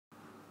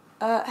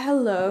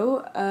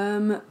Hello.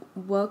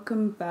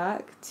 Welcome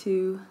back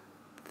to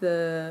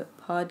the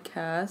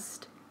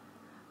podcast.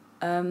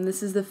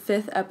 This is the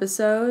 5th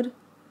episode,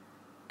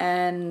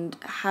 and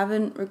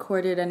haven't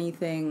recorded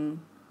anything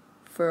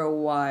for a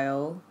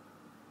while,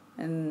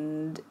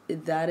 and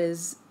that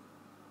is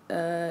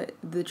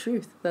the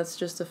truth. That's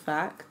just a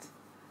fact.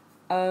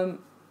 It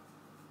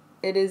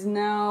is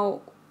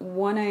now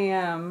 1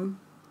 a.m.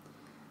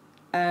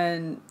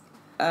 and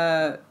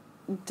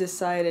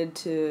decided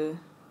to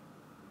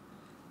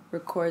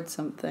record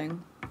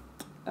something.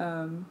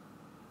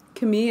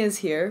 Camille is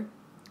here.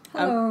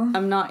 Hello.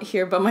 I'm not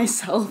here by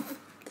myself.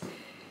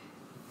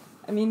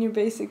 I mean, you're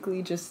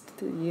basically just,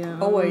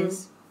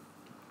 Always.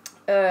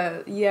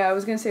 Yeah, I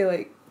was gonna say,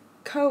 like,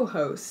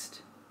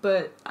 co-host,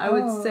 but I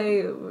would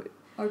say...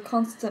 Our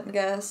constant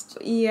guest.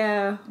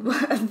 Yeah,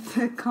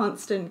 the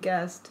constant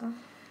guest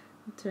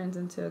turns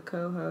into a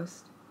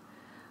co-host.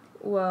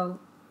 Well,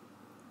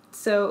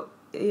 so,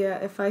 yeah,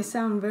 if I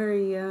sound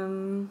very,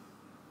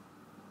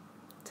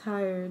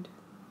 tired.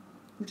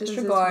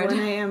 Disregard. It's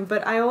 1 a.m.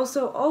 But I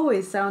also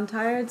always sound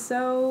tired,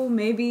 so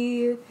maybe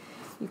you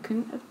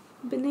couldn't have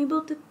been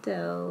able to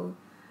tell.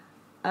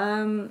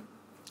 Gonna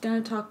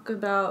talk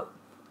about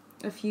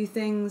a few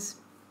things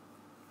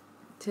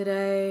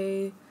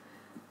today.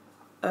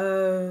 Now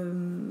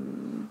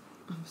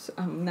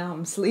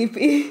I'm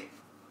sleepy.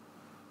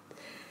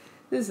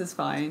 This is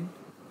fine.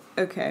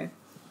 Okay.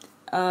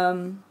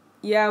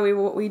 Yeah,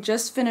 we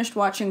just finished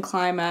watching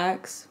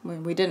Climax.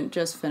 We didn't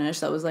just finish.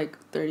 That was like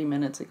 30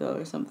 minutes ago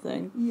or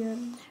something. Yeah.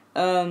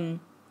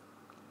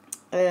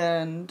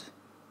 And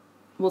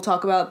we'll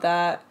talk about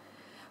that.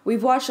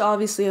 We've watched,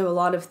 obviously, a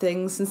lot of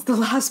things since the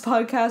last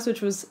podcast,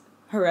 which was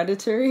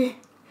Hereditary.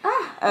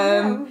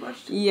 We've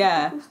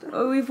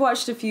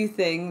watched a few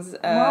things.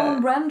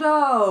 Marlon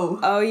Brando!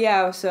 Oh,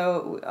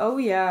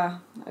 yeah.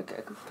 I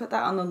could put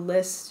that on the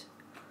list.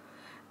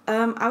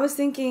 I was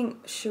thinking,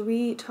 should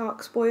we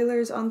talk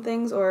spoilers on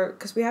things? Or,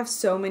 because we have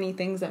so many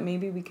things that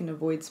maybe we can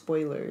avoid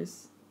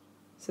spoilers.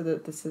 So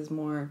that this is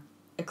more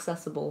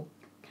accessible.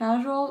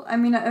 Casual? I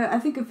mean, I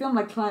think a film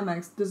like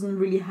Climax doesn't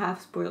really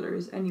have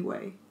spoilers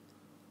anyway.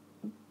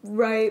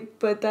 Right,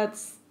 but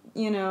that's,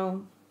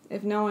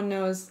 if no one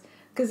knows...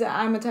 Because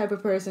I'm a type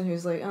of person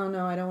who's like, oh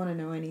no, I don't want to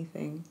know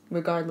anything.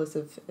 Regardless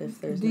of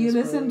if there's Do you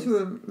listen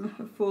to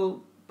a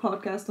full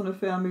podcast on a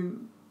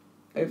film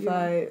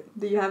that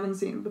you haven't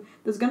seen? But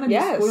there's gonna be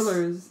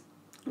spoilers.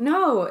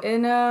 No,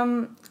 in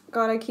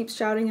God, I keep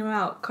shouting him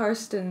out.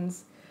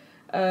 Karsten's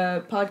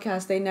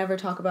podcast, they never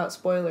talk about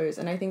spoilers,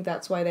 and I think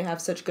that's why they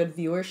have such good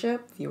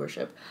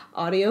viewership,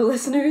 audio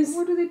listeners.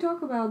 What do they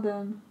talk about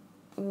then?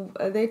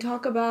 They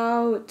talk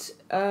about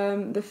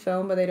the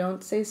film, but they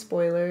don't say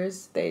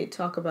spoilers. They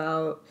talk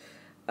about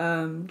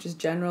just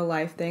general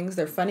life things.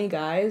 They're funny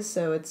guys,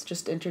 so it's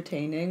just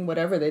entertaining,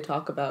 whatever they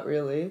talk about,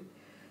 really.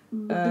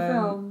 The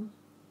film.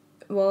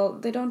 Well,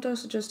 they don't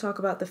just talk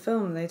about the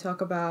film. They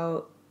talk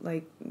about,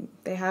 like,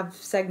 they have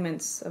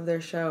segments of their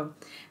show.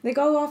 They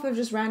go off of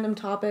just random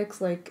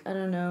topics, like, I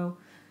don't know.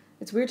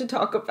 It's weird to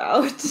talk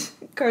about.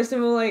 Karsten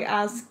will, like,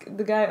 ask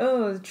the guy,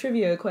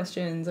 trivia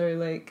questions, or,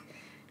 like,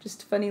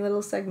 just funny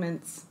little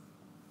segments.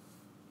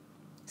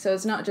 So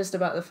it's not just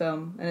about the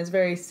film, and it's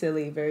very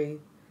silly, very,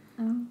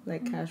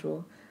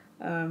 casual.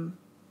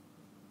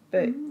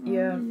 But,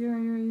 yeah.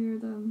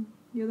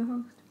 You're the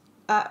host.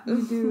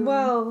 You do.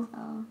 Well...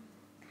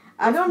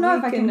 I don't know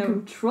if I can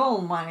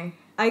control my...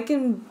 I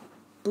can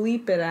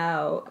bleep it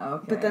out.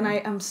 Okay. But then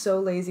I'm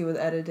so lazy with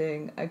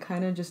editing. I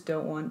kind of just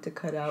don't want to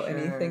cut out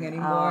anything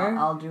anymore.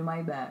 I'll do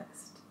my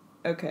best.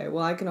 Okay,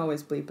 well, I can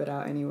always bleep it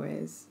out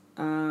anyways.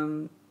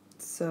 Okay,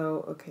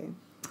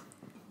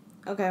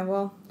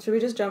 well, should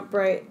we just jump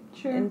right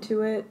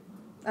into it?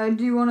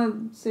 Do you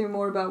want to say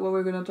more about what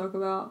we're going to talk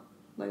about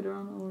later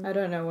on? Or? I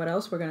don't know what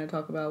else we're going to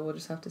talk about. We'll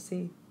just have to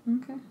see.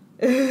 Okay.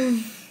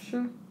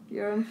 Sure.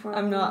 You're in for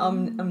I'm not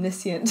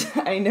omniscient.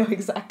 I know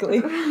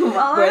exactly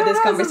where this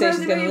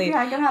conversation is going to lead.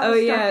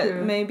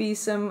 Maybe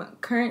some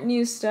current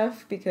news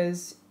stuff,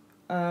 because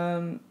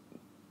Camille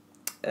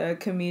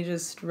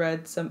just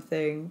read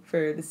something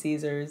for the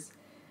Caesars,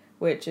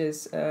 which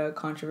is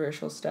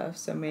controversial stuff,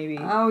 so maybe...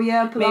 Oh,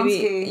 yeah,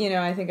 Polanski. Maybe,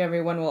 I think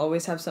everyone will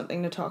always have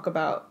something to talk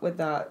about with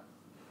that.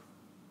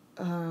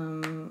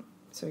 So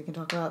we can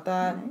talk about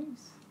that.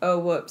 Nice. Oh,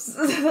 whoops.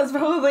 That's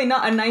probably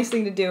not a nice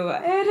thing to do.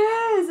 It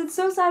is! It's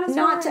so satisfying.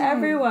 Not to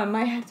everyone.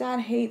 My dad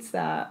hates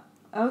that.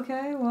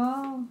 Okay,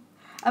 well...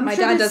 My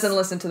dad doesn't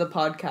listen to the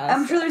podcast.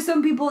 I'm sure there's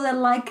some people that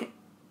like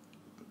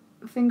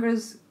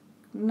fingers...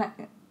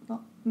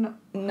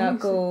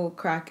 Knuckle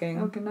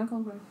cracking. Okay,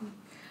 knuckle cracking.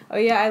 Oh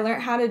yeah, I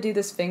learned how to do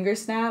this finger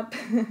snap,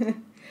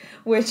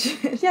 which...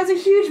 She has a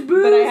huge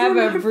bruise. But I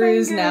have a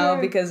bruise now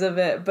because of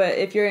it. But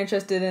if you're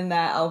interested in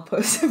that, I'll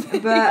post a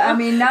video. But, I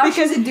mean, now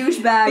she's a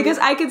douchebag. Because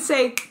I could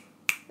say,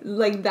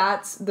 like,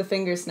 that's the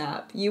finger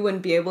snap. You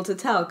wouldn't be able to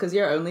tell because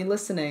you're only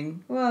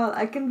listening. Well,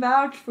 I can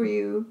vouch for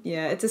you.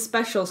 Yeah, it's a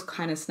special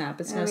kind of snap.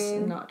 It's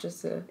not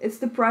just a... It's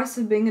the price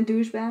of being a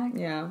douchebag.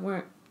 Yeah,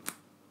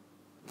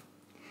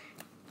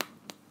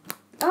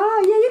 Ah,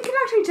 yeah, you can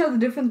actually tell the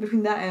difference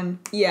between that and...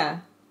 Yeah.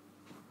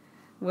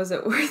 Was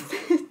it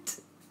worth it?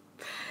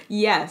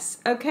 Yes.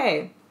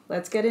 Okay,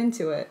 let's get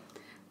into it.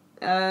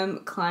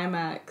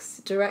 Climax.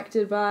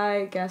 Directed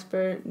by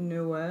Gaspar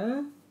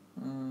Noé.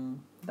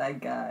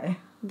 That guy.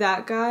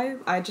 That guy?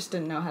 I just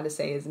didn't know how to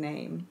say his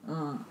name.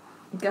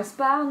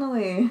 Gaspar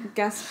Noé.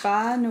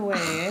 Gaspar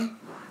Noé.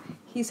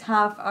 He's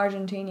half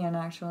Argentinian,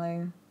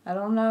 actually. I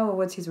don't know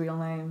what's his real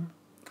name.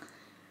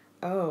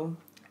 Oh.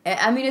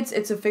 I mean,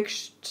 it's a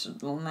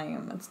fictional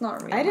name. It's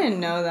not real. I didn't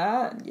know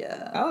that.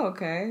 Yeah. Oh,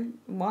 okay.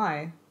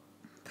 Why?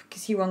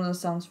 Because he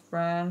sounds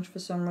French for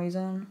some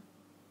reason.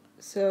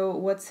 So,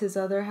 what's his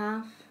other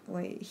half?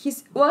 Wait,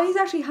 he's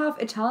actually half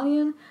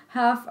Italian,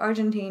 half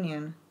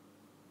Argentinian.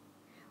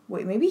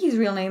 Wait, maybe his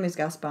real name is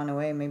Gaspar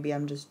Noé. Maybe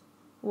I'm just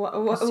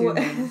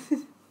assuming.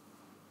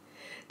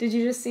 Did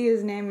you just see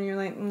his name and you're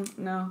like,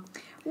 no?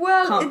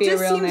 Well, Can't it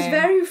just seems name.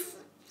 very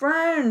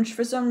French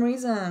for some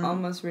reason.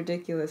 Almost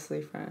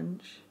ridiculously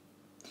French.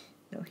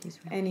 No, he's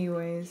real.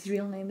 Anyways. His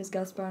real name is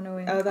Gaspar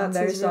Noé. Oh, that's I'm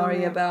very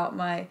sorry about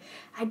my...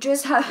 I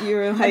just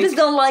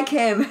don't like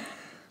him.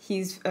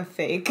 He's a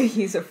fake.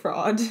 He's a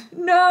fraud.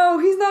 No,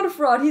 he's not a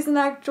fraud. He's an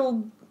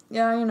actual...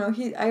 Yeah, you know,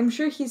 I'm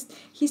sure he's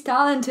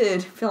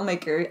talented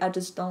filmmaker. I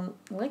just don't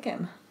like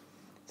him.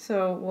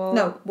 So, well...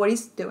 No, what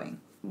he's doing.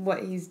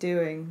 What he's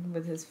doing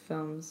with his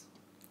films.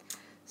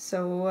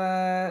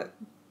 So,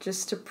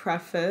 just to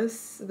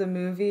preface, the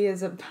movie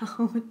is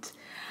about...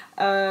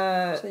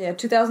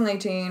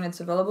 2018, it's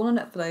available on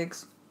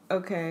Netflix.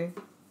 Okay.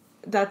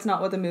 That's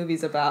not what the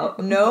movie's about.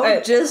 No,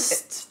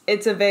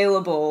 it's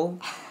available.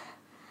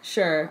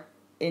 Sure,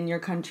 in your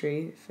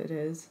country, if it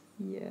is.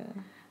 Yeah.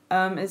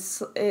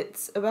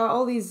 It's about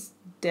all these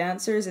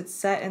dancers. It's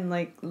set in,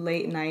 like,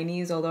 late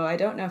 90s, although I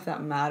don't know if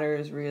that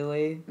matters,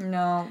 really.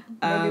 No.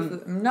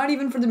 Not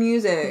even for the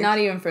music. Not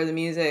even for the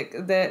music.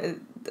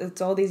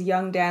 It's all these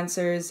young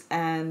dancers,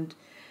 and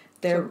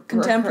they're...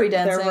 contemporary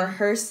dancing. They're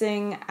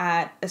rehearsing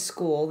at a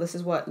school. This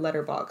is what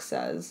Letterboxd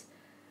says.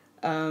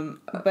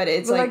 But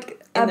it's,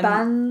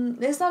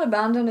 abandoned... It's not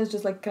abandoned, it's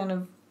just, like, kind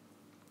of...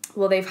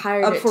 Well, they've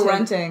hired up it for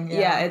renting.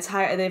 Yeah,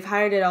 they've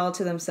hired it all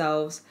to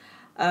themselves.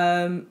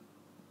 And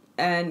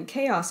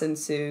chaos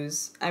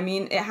ensues. I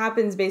mean, it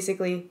happens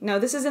basically... No,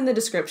 this is in the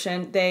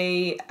description.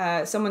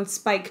 Someone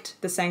spiked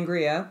the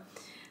sangria.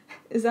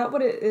 Is that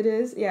what it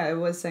is? Yeah, it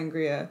was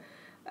sangria.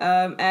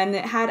 And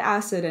it had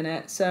acid in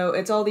it. So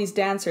it's all these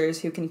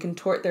dancers who can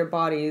contort their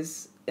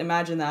bodies.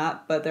 Imagine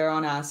that, but they're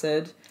on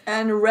acid.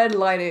 And red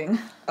lighting.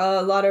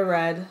 A lot of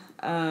red.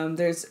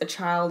 There's a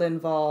child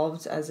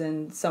involved, as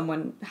in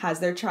someone has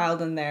their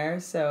child in there,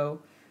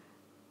 so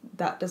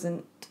that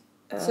doesn't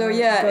so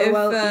yeah,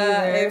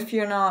 if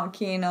you're not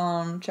keen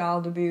on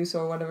child abuse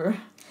or whatever.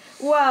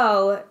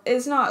 Well,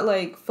 it's not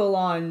like full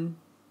on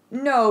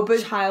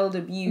child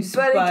abuse,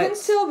 but it can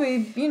still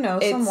be,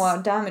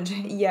 somewhat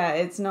damaging. Yeah,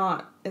 it's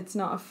not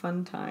a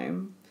fun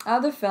time.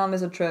 The film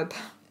is a trip.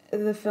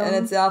 The film in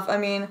itself. I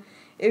mean,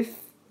 if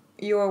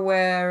you're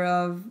aware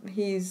of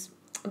his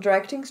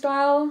directing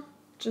style,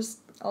 just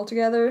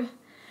altogether.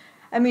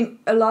 I mean,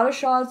 a lot of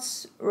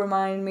shots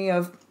remind me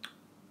of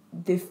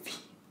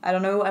I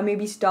don't know, I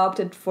maybe stopped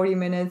at 40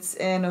 minutes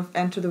in of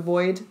Enter the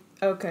Void.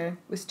 Okay.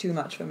 It was too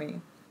much for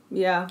me.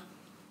 Yeah.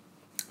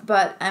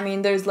 But, I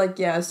mean, there's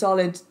a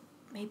solid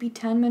maybe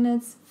 10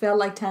 minutes, felt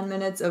like 10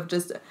 minutes of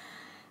just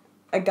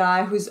a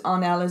guy who's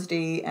on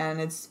LSD,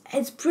 and it's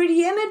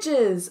pretty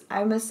images,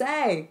 I must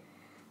say.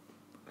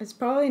 It's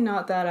probably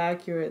not that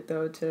accurate,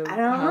 though, to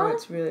how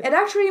it's really... It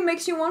actually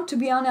makes you want to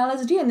be on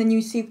LSD, and then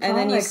you see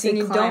Climax, and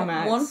you don't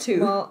want to.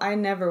 Well, I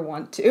never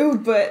want to,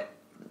 but...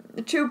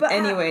 True, but...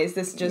 Anyways,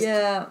 this just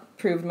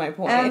proved my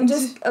point. And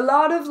just a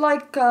lot of,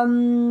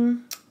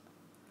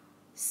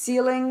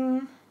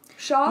 ceiling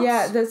shots.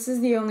 Yeah, this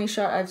is the only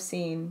shot I've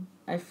seen.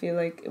 I feel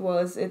like,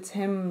 it's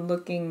him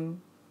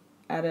looking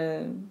at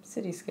a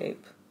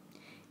cityscape.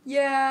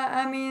 Yeah,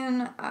 I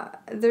mean,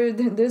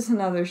 there's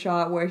another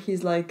shot where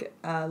he's,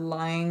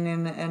 lying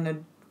in a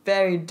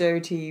very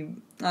dirty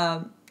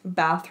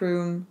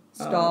bathroom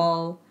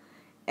stall,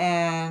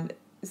 and...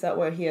 Is that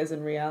what he has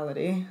in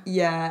reality?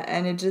 Yeah,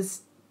 and it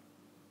just...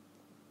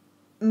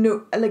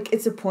 No,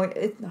 it's a point...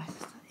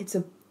 It's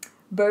a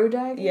bird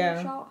eye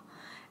shot.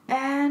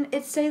 And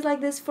it stays like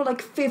this for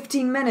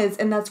 15 minutes,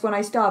 and that's when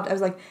I stopped. I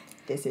was like,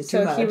 this is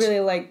too much. So he really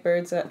liked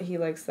birds, he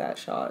likes that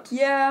shot.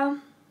 Yeah.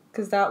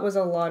 Because that was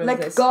a lot of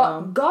this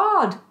film.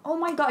 God! Oh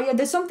my god, yeah,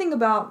 there's something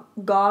about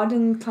God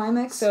in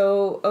Climax.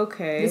 So,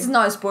 okay. This is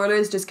not a spoiler,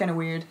 it's just kind of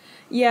weird.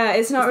 Yeah,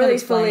 it's not really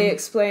fully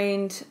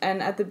explained,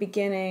 and at the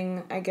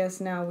beginning, I guess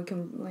now we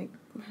can,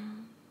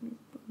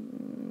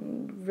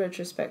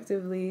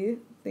 retrospectively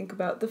think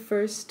about the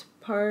first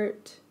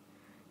part,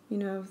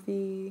 of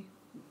the...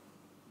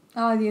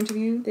 Oh, the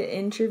interview? The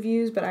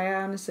interviews, but I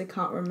honestly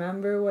can't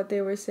remember what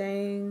they were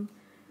saying.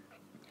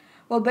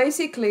 Well,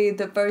 basically,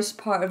 the first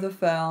part of the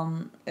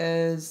film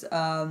is,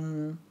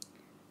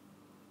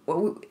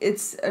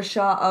 it's a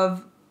shot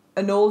of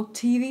an old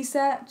TV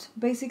set,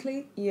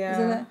 basically. Yeah.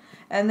 Isn't it?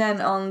 And then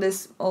on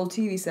this old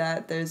TV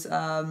set, there's,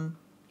 a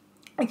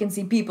I can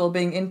see people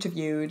being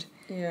interviewed.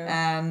 Yeah.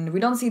 And we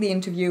don't see the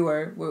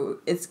interviewer.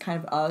 It's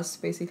kind of us,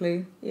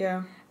 basically.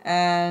 Yeah.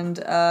 And,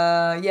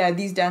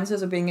 these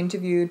dancers are being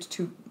interviewed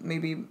to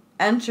maybe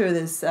enter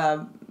this...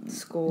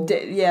 school.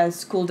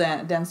 School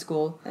dance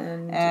school.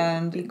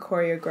 And be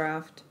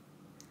choreographed.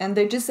 And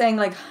they're just saying,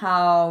 like,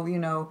 how,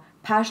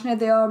 passionate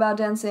they are about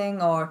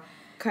dancing, or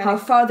kind how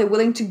far they're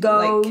willing to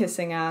go. Like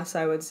kissing ass,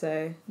 I would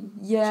say.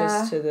 Yeah.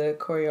 Just to the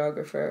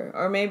choreographer.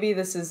 Or maybe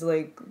this is,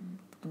 like,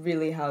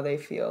 really how they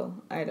feel.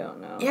 I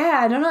don't know.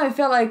 Yeah, I don't know. I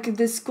felt like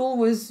this school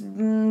was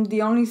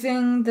the only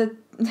thing that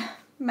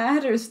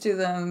matters to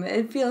them.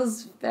 It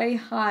feels very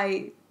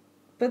high.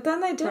 But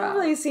then they didn't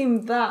really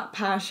seem that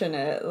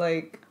passionate,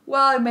 like...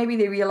 Well, maybe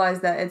they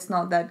realized that it's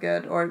not that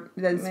good, or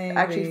that it's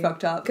actually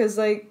fucked up. Because,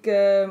 like,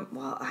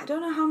 I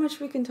don't know how much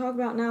we can talk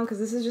about now, because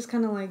this is just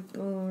kind of like,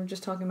 we're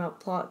just talking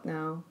about plot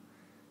now.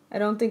 I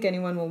don't think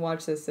anyone will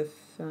watch this if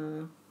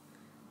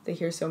they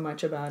hear so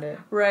much about it.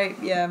 Right,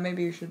 yeah,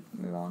 maybe you should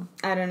move on.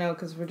 I don't know,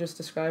 because we're just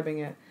describing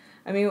it.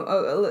 I mean,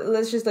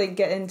 let's just, like,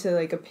 get into,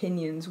 like,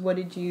 opinions. What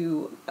did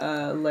you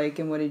like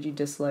and what did you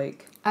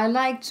dislike? I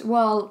liked,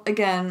 well,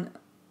 again,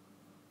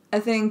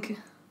 I think...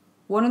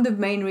 One of the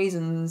main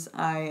reasons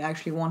I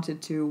actually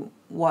wanted to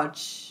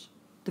watch...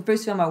 The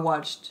first film I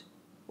watched,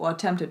 or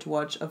attempted to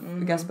watch,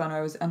 of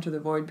Gaspar was Enter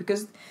the Void,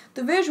 because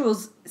the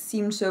visuals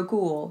seemed so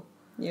cool.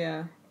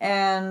 Yeah.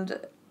 And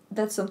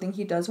that's something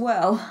he does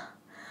well.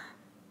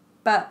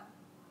 But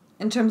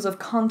in terms of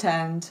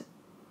content,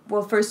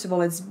 well, first of all,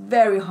 it's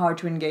very hard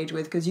to engage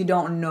with, because you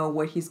don't know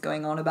what he's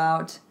going on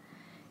about.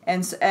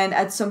 And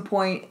at some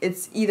point,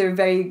 it's either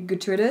very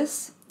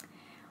gratuitous...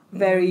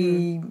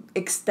 very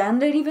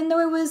extended, even though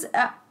it was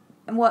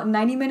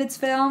 90 minutes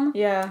film.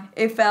 Yeah,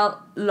 it felt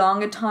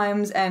long at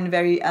times and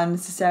very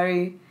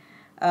unnecessary,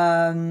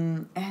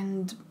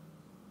 and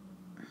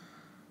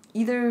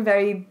either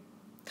very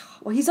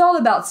he's all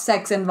about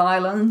sex and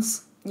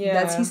violence. Yeah,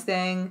 that's his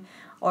thing,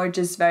 or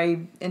just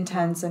very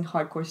intense and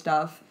hardcore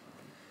stuff.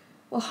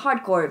 Well,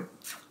 hardcore,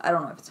 I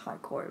don't know if it's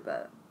hardcore,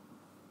 but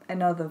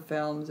in other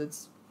films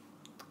it's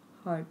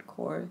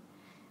hardcore.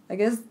 I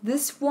guess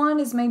this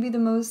one is maybe the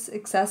most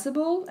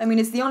accessible. I mean,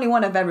 it's the only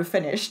one I've ever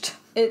finished.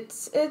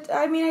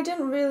 I mean, I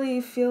didn't really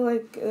feel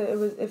like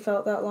it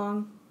felt that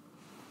long.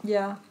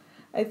 Yeah.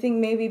 I think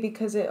maybe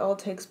because it all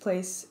takes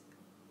place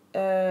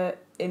in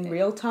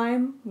real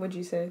time, would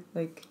you say?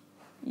 Like,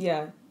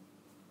 yeah.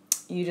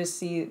 You just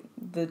see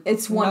the...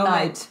 It's one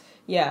night.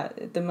 Yeah,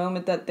 the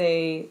moment that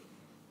they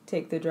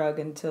take the drug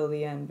until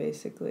the end,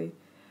 basically.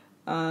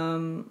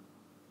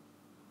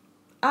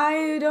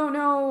 I don't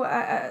know,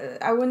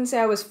 I wouldn't say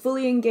I was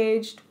fully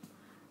engaged,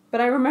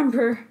 but I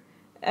remember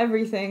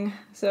everything,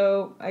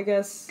 so I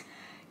guess...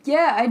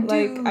 Yeah, I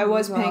do. Like, I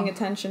was paying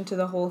attention to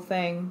the whole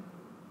thing.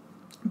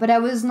 But I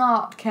was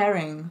not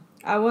caring.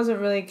 I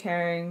wasn't really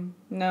caring,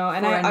 no,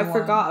 and I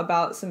forgot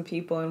about some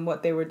people and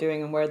what they were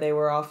doing and where they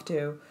were off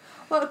to.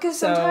 Well, because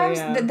sometimes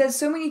there's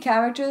so many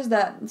characters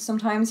that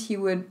sometimes he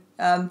would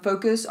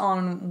focus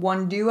on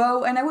one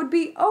duo, and I would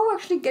be,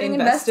 actually getting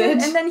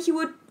invested, and then he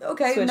would,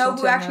 okay, no,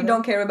 we actually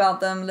don't care about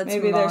them, let's move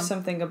on. Maybe there's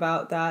something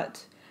about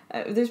that.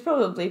 There's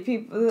probably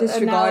people...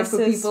 Disregard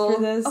for people.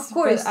 For this, of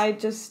course. But I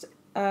just...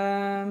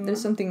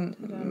 there's something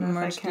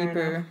much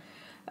deeper.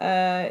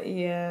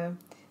 Yeah.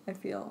 I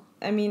feel.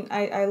 I mean,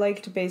 I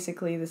liked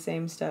basically the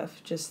same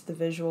stuff, just the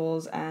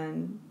visuals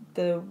and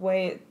the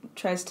way it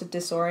tries to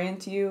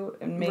disorient you,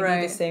 and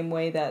maybe the same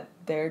way that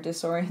they're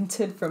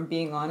disoriented from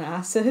being on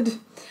acid.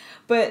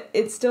 But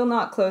it's still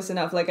not close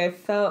enough. Like, I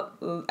felt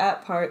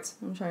at parts...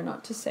 I'm trying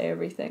not to say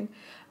everything.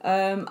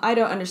 I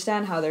don't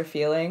understand how they're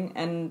feeling,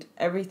 and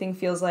everything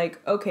feels like,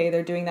 okay,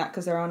 they're doing that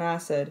because they're on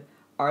acid.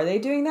 Are they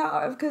doing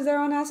that because they're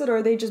on acid, or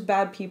are they just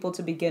bad people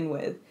to begin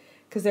with?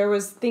 Because there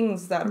was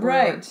things that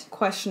were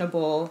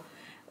questionable.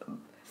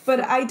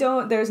 But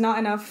there's not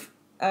enough...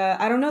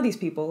 I don't know these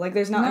people. Like,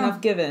 there's not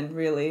enough given,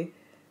 really.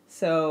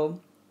 So,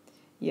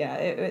 yeah,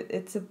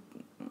 it's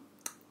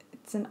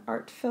an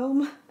art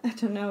film. I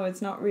don't know,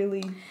 it's not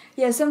really...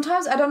 Yeah,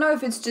 sometimes I don't know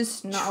if it's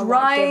just not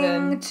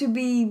trying to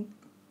be...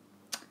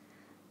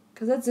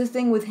 Because that's the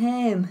thing with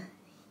him.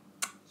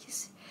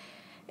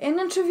 In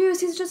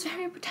interviews, he's just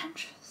very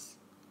pretentious.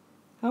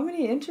 How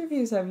many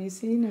interviews have you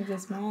seen of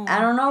this man?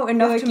 I don't know,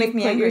 enough to make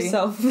me angry.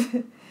 Yourself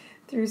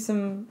through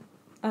some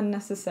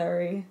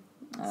unnecessary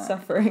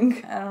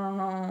suffering. I don't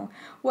know.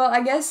 Well,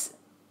 I guess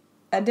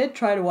I did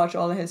try to watch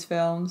all of his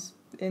films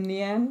in the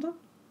end.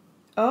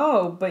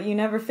 Oh, but you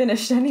never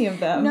finished any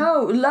of them.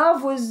 No,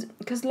 Love was...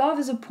 Because Love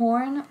is a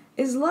porn.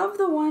 Is Love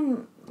the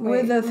one...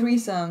 with a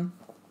threesome.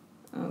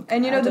 Okay,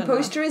 and the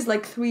poster is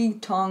like 3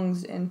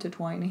 tongues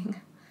intertwining.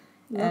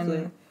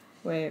 Lovely.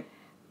 Wait.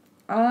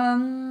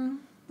 And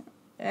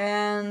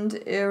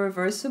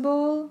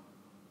Irreversible.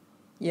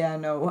 Yeah,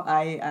 no,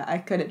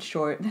 I cut it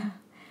short.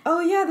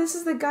 Oh yeah, this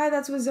is the guy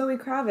that's with Zoe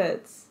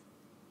Kravitz.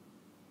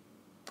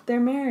 They're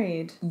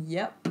married.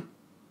 Yep.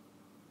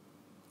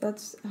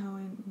 That's how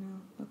I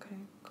know. Okay,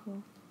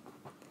 cool.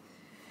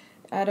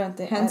 I don't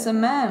think... Handsome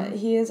man.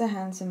 He is a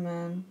handsome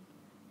man.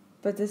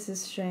 But this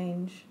is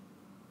strange.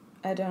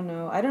 I don't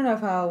know. I don't know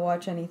if I'll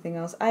watch anything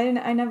else. I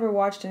never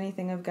watched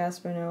anything of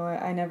Gaspar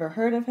Noé. I never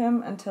heard of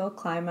him until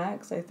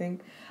Climax, I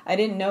think. I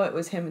didn't know it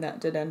was him that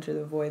did Enter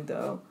the Void,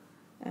 though.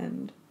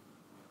 And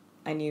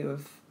I knew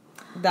of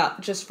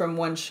that just from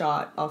one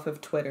shot off of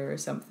Twitter or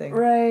something.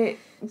 Right.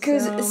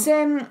 Because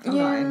I'm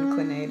not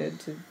inclinated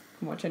to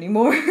watch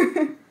anymore.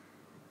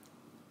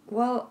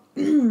 Well,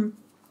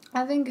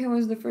 I think it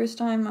was the first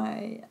time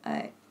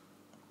I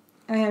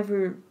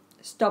ever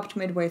stopped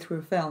midway through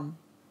a film.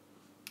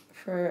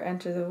 For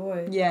Enter the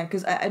Void. Yeah,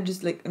 because I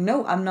just like,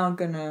 no, I'm not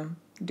gonna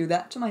do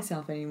that to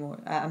myself anymore.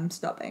 I'm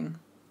stopping.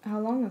 How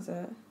long is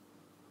it?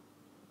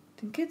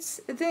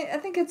 I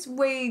think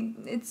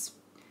it's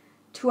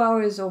 2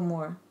 hours or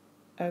more.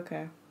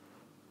 Okay.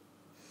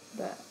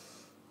 But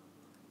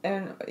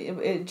and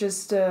it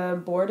just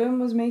boredom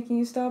was making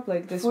you stop?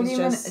 Like this was 40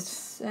 just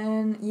minutes,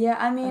 and yeah,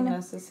 I mean,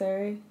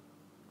 unnecessary?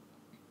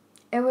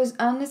 it was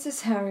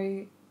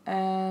unnecessary,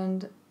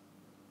 and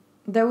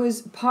there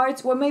was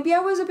parts, well, maybe I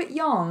was a bit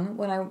young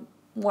when I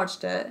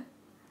watched it,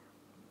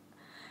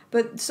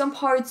 but some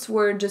parts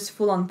were just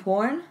full on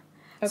porn.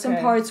 Okay. Some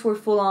parts were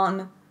full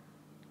on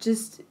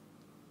just,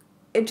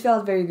 it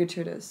felt very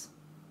gratuitous.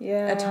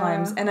 Yeah. At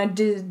times, and I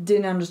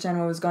didn't understand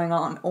what was going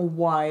on or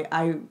why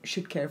I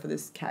should care for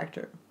this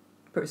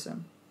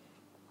person.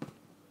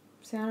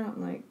 See, I don't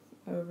like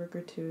over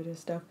gratuitous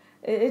stuff.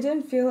 It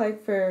didn't feel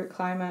like for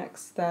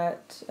Climax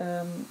that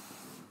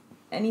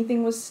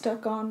anything was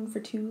stuck on for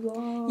too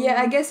long.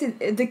 Yeah, I guess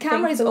the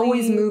camera is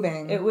always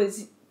moving. It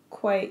was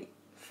quite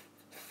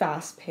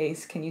fast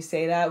paced. Can you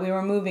say that? We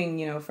were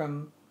moving,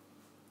 from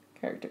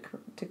character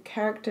to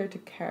character to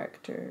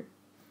character.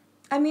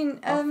 I mean,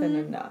 often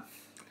enough.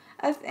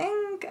 I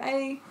think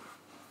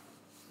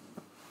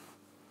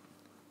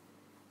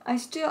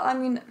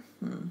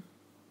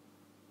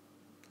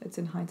it's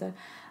in hindsight.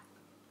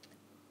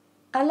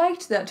 I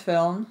liked that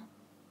film,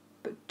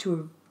 but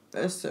to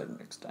a certain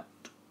extent.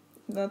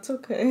 That's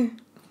okay.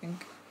 I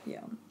think,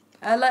 yeah.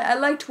 I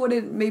liked what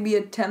it maybe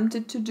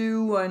attempted to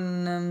do,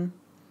 and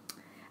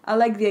I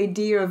like the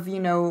idea of,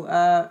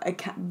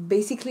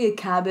 basically a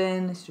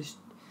cabin. It's just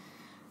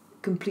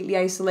completely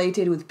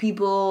isolated with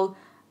people,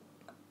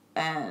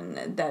 and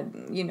that,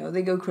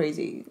 they go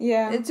crazy.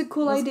 Yeah. It's a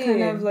cool idea.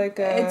 Kind of like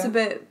it's a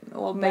bit,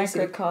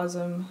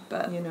 microcosm,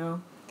 but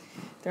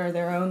they're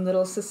their own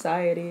little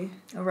society.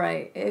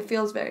 Right. It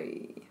feels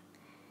very,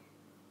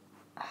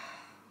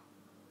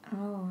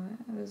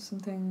 there's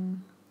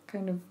something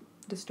kind of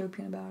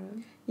dystopian about it.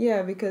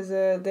 Yeah, because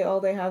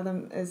they have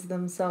them is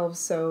themselves,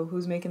 so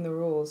who's making the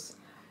rules?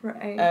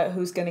 Right.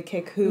 Who's gonna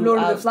kick who Lord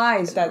out? of the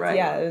Flies, right.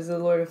 Yeah, it was a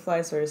Lord of the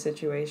Flies sort of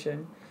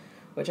situation,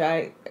 which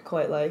I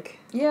quite like.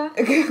 Yeah.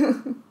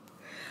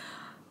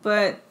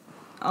 But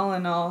all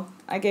in all,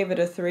 I gave it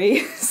a 3,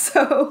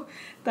 so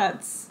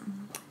that's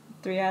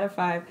 3 out of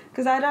 5.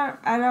 Because I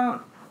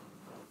don't...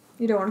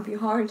 You don't want to be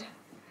hard.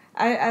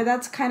 I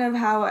that's kind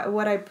of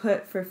what I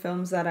put for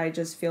films that I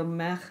just feel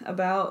meh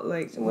about.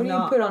 Like, so what do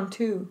you put on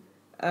 2?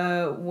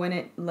 When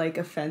it,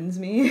 offends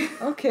me.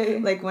 Okay.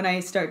 Like, when I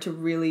start to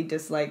really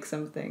dislike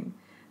something,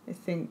 I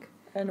think...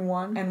 And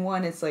 1? And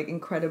 1, it's,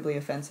 incredibly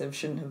offensive,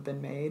 shouldn't have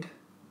been made.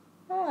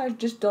 Oh, I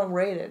just don't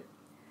rate it.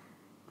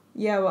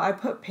 Yeah, well, I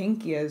put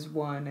Pinky as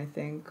 1, I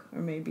think. Or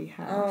maybe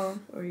half.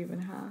 Or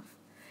even half.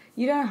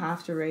 You don't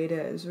have to rate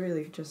it. It's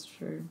really just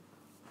for...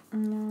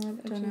 No,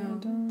 I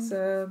don't know. It's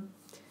a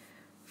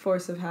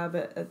force of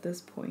habit at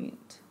this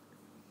point.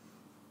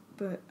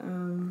 But,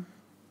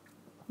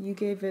 you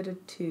gave it a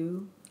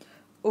 2.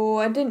 Oh,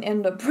 I didn't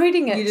end up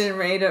rating it. You didn't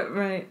rate it,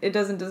 right? It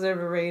doesn't deserve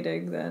a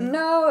rating, then.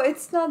 No,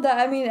 it's not that.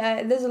 I mean,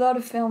 there's a lot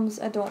of films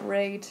I don't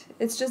rate.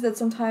 It's just that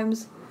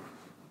sometimes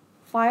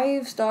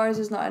 5 stars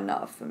is not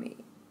enough for me.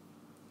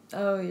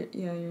 Oh,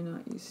 yeah, you're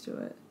not used to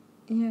it.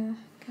 Yeah,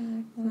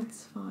 kind of.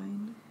 That's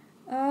fine.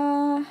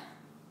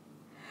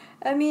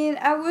 I mean,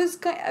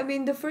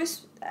 the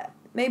first,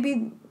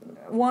 maybe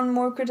one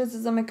more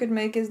criticism I could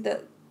make is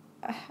that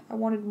I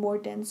wanted more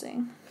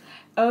dancing.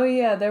 Oh,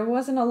 yeah, there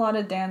wasn't a lot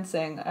of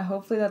dancing.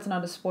 Hopefully that's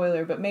not a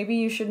spoiler, but maybe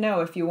you should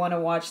know if you want to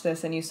watch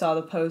this and you saw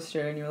the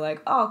poster and you're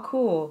like, oh,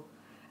 cool.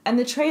 And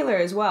the trailer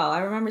as well. I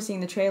remember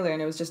seeing the trailer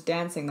and it was just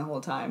dancing the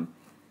whole time.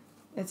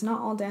 It's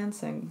not all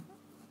dancing,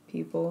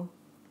 people.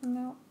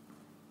 No.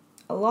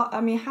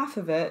 Half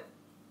of it.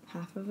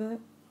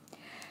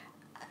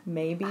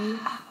 Maybe.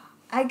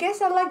 I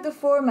guess I like the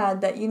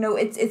format that,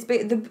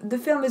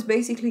 the film is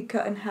basically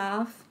cut in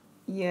half.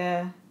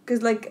 Yeah.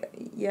 Because,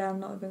 I'm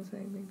not going to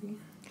say maybe.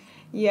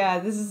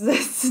 Yeah,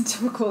 it's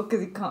difficult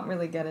because you can't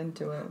really get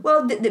into it.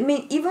 Well,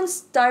 even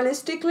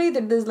stylistically,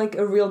 there's,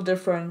 a real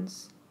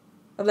difference.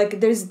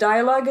 There's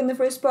dialogue in the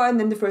first part, and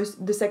then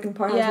the second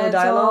part has no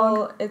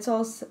dialogue. It's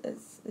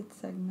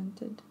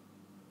segmented.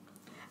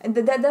 And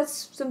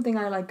that's something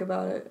I like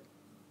about it,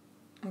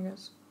 I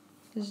guess.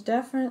 There's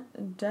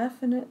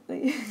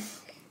definitely...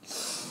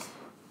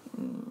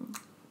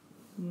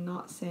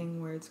 not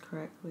saying words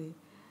correctly.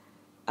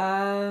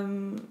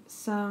 Some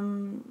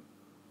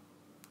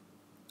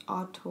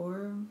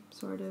auteur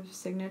sort of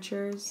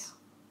signatures.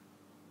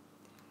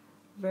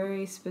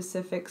 very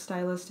specific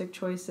stylistic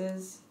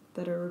choices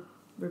that are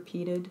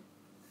repeated.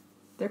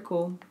 They're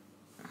cool.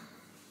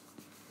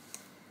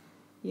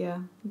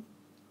 Yeah.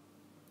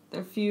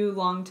 There are a few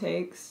long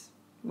takes,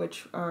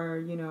 which are,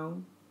 you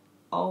know,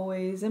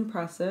 always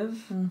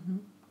impressive,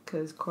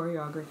 because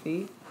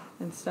choreography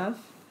and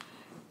stuff.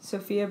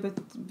 Sophia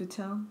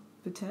Butel?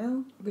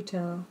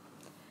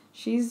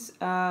 She's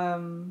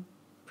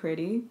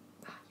pretty.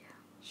 Oh, yeah.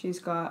 She's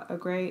got a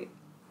great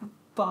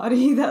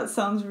body. That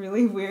sounds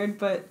really weird,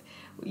 but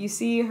you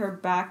see her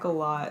back a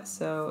lot,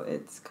 so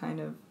it's kind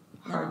of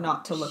hard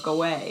not to look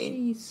away.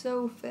 She's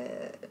so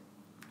fit.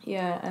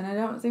 Yeah, and I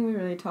don't think we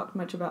really talked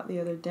much about the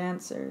other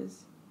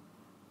dancers,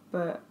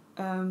 but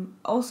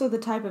also the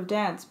type of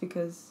dance,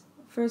 because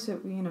first, you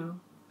know,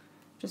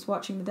 just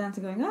watching the dance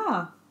and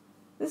going,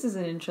 this is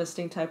an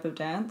interesting type of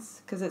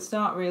dance, because it's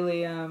not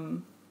really...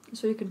 It's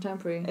very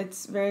contemporary.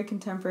 It's very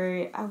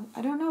contemporary.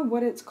 I don't know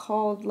what it's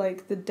called,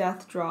 like the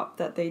death drop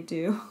that they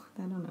do.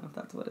 I don't know if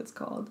that's what it's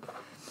called.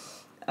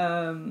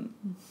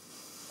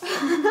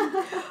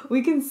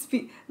 We can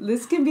speak...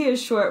 This can be a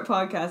short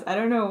podcast. I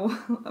don't know.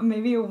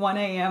 Maybe a 1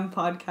 a.m.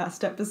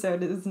 podcast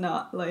episode is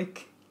not,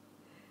 like,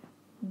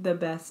 the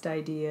best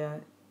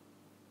idea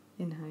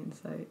in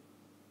hindsight.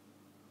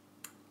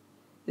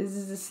 This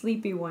is a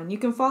sleepy one. You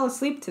can fall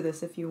asleep to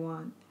this if you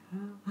want.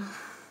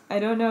 I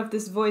don't know if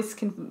this voice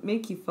can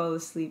make you fall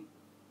asleep.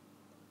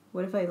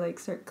 What if I, like,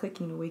 start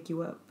clicking to wake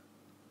you up?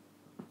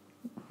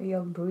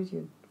 You'll bruise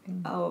you.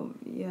 Oh,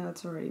 yeah,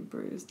 it's already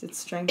bruised. It's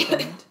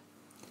strengthened,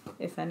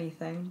 if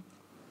anything.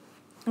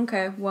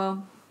 Okay,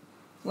 well,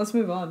 let's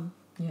move on.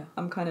 Yeah.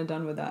 I'm kind of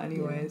done with that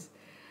anyways.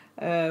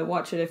 Yeah.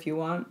 Watch it if you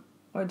want,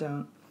 or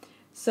don't.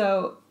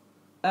 So,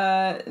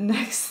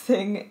 next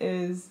thing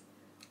is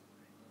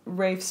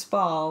Rafe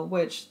Spall,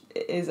 which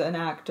is an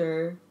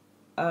actor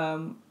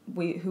who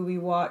we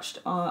watched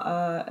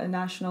on a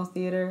National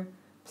Theatre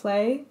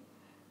play,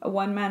 a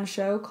one-man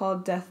show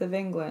called Death of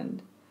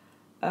England.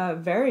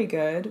 Very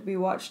good. We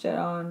watched it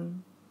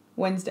on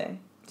Wednesday.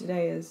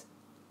 Today is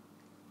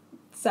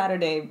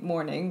Saturday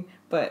morning,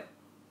 but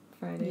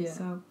Friday,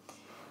 so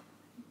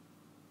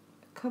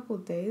a couple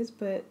days,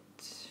 but...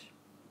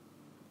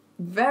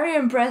 Very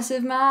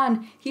impressive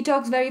man. He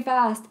talks very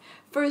fast.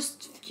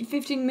 First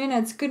 15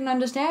 minutes, couldn't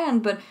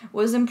understand, but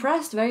was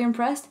impressed, very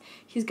impressed.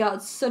 He's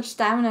got such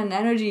stamina and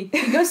energy.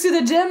 He goes to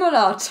the gym a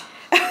lot.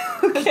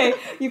 Okay,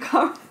 you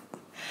can't...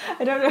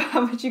 I don't know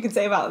how much you can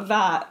say about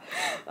that.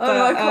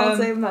 Oh, I can't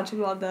say much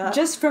about that.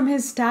 Just from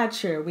his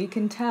stature, we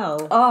can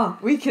tell. Oh,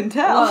 we can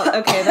tell. Well,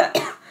 okay, that...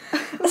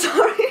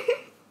 Sorry.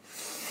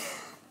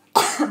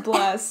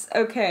 Bless.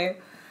 Okay.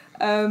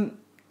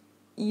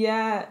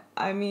 Yeah,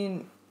 I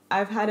mean,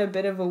 I've had a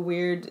bit of a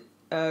weird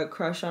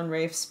crush on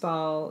Rafe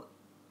Spall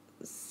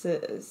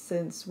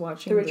since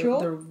watching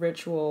the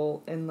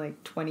Ritual in,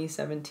 like,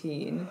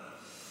 2017.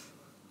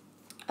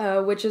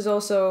 Which is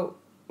also...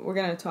 We're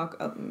going to talk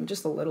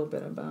just a little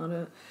bit about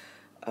it.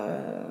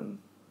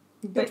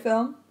 Good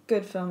film.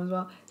 Good film as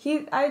well.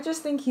 I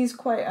just think he's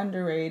quite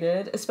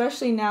underrated,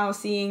 especially now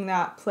seeing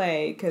that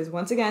play, because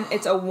once again,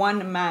 it's a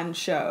one-man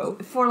show.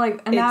 For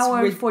like an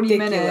hour and 40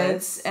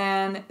 minutes,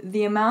 and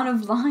the amount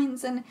of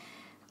lines, and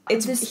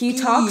he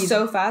talks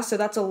so fast, so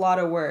that's a lot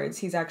of words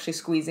he's actually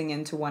squeezing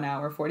into 1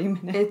 hour, 40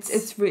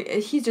 minutes.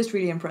 He's just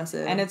really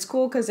impressive. And it's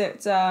cool because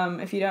it's,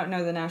 if you don't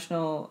know the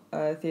National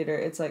Theatre,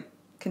 it's like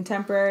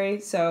contemporary,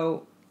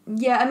 so...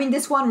 Yeah, I mean,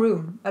 this one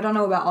room. I don't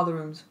know about other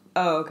rooms.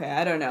 Oh, okay,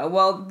 I don't know.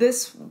 Well,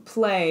 this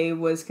play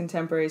was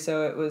contemporary,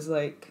 so it was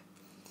like...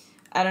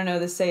 I don't know,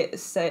 the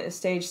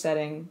stage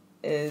setting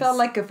is... Felt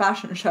like a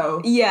fashion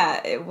show. Yeah,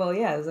 it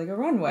was like a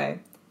runway.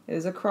 It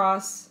was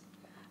across...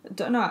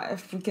 Don't know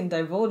if we can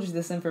divulge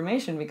this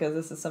information, because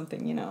this is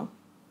something, you know...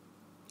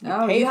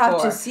 You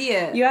have to see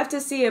it. You have to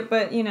see it,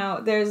 but, you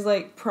know, there's,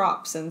 like,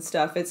 props and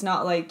stuff. It's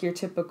not, like, your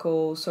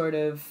typical sort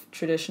of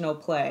traditional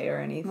play or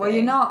anything. Well,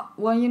 you're not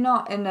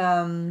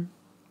in,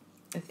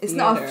 it's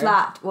not a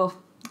flat, well,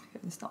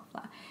 it's not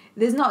flat.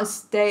 There's not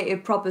a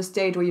proper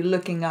stage where you're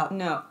looking up.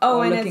 No.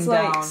 Oh, and it's,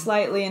 down. Like,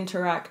 slightly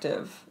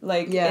interactive.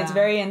 Like, it's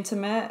very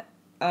intimate.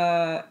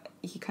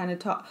 He kind of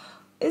talks...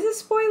 Is it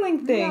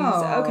spoiling things?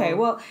 No. Okay,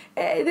 well,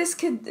 this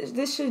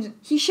should...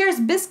 He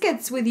shares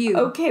biscuits with you.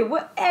 Okay,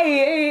 what?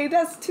 Hey,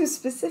 that's too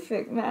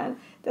specific, man.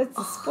 That's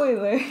a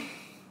spoiler.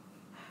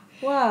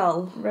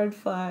 Well. Red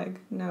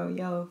flag. No,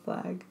 yellow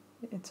flag.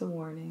 It's a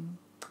warning.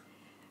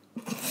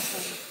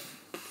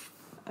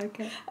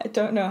 Okay. I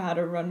don't know how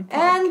to run podcasts.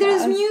 And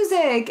there's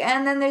music,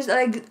 and then there's,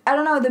 like, I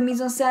don't know, the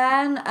mise en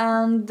scène,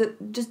 and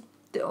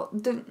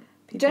the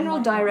general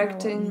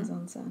directing. Mise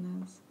en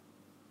scène is.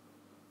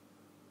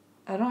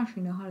 I don't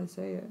actually know how to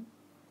say it.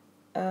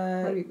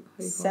 How do you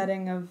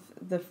setting of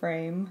the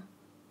frame.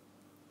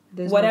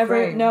 There's no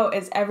frame. No,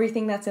 it's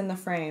everything that's in the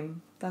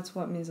frame. That's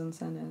what mise en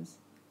scène is.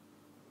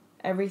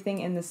 Everything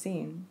in the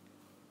scene.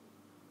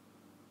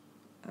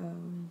 I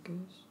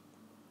guess.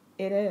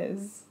 It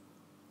is.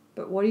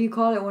 But what do you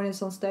call it when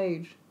it's on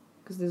stage?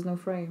 Because there's no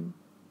frame.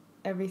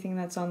 Everything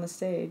that's on the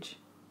stage.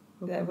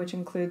 Okay. Which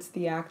includes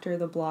the actor,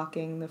 the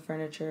blocking, the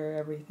furniture,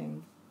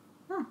 everything.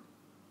 Huh.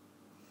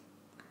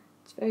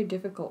 It's a very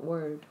difficult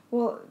word.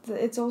 Well,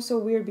 it's also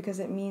weird because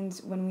it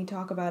means when we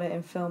talk about it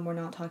in film, we're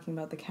not talking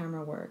about the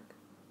camera work.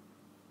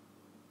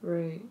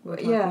 Right. We're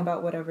talking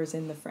about whatever's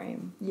in the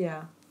frame.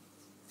 Yeah.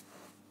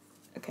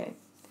 Okay.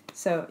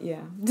 So,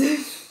 yeah.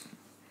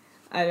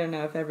 I don't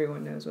know if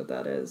everyone knows what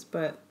that is,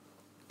 but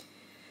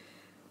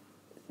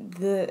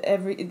the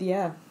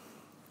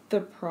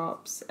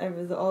props,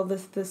 all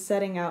this, the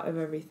setting out of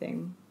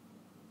everything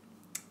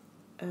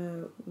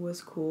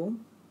was cool.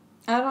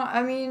 I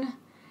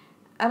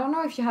don't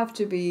know if you have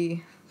to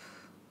be...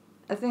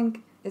 I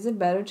think, is it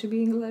better to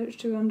be English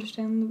to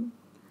understand them?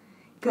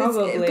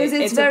 Probably. Because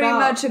it's very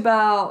much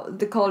about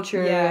the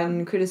culture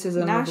and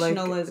criticism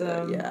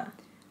nationalism.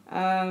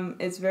 of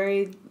It's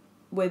very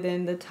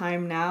within the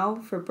time now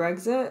for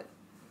Brexit,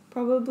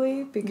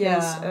 probably,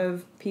 because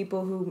of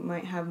people who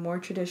might have more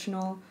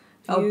traditional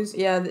views.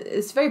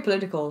 It's very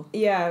political.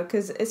 Yeah,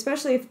 because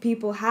especially if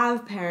people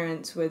have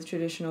parents with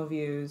traditional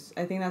views,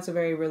 I think that's a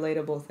very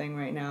relatable thing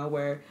right now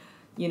where,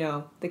 you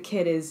know, the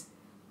kid is,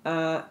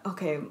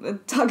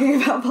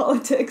 talking about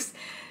politics,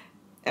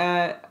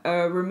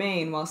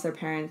 Remain whilst their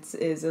parents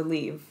is a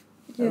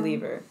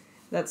Leaver.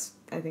 That's,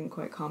 I think,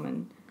 quite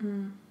common.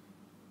 Mm.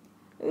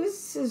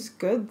 This is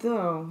good,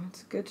 though.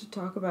 It's good to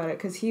talk about it,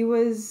 because he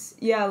was,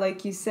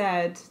 like you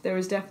said, there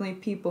was definitely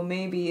people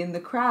maybe in the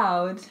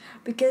crowd.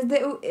 Because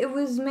it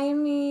was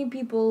mainly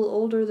people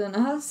older than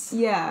us.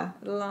 Yeah.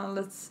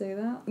 Let's say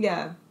that.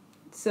 Yeah.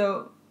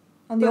 So...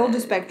 On the older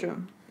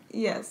spectrum.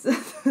 Yes.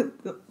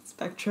 The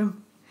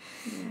spectrum.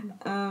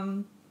 Yeah.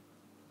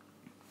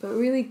 But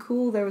really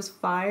cool, there was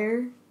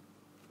fire.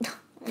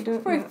 I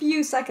don't For know. a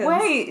few seconds.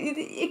 Wait,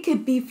 it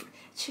could be...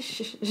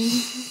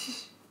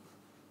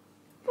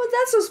 Well,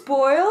 that's a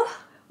spoil.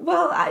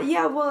 Well,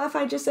 if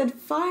I just said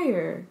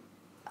fire.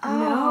 Oh.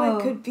 No,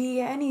 it could be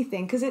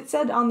anything. Because it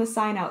said on the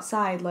sign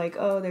outside, like,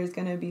 oh, there's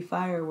going to be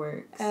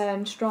fireworks.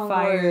 And strong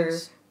fire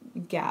words.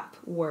 Gap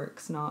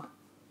works, not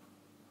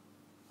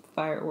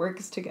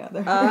fireworks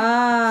together.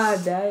 That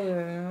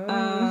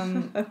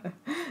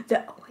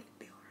wait,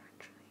 they are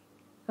actually.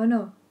 Oh,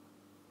 no.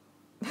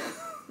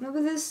 No,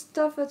 but this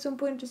stuff at some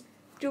point just...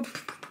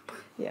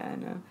 Yeah, I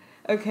know.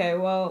 Okay,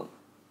 well...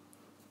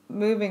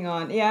 Moving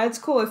on. Yeah, it's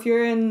cool if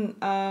you're in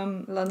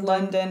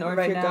London or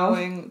if you're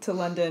going to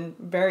London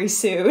very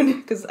soon,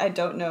 because I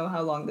don't know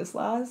how long this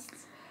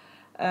lasts.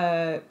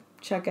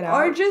 Check it out.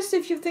 Or just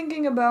if you're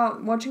thinking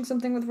about watching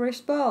something with Rafe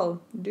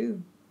Spall,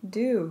 do.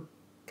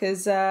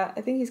 Because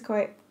I think he's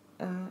quite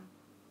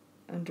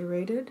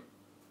underrated.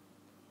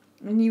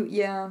 And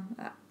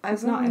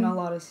he's not in a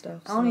lot of stuff.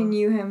 I only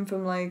knew him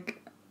from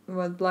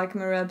Black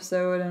Mirror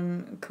episode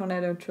and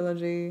Cornetto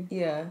trilogy.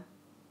 Yeah.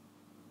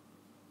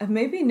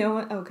 Maybe no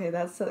one... Okay,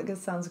 that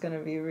sounds going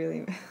to be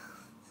really...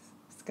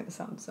 It's going to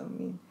sound so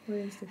mean.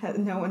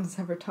 No one's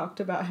ever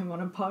talked about him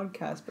on a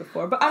podcast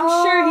before. But I'm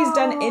sure he's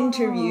done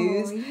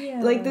interviews.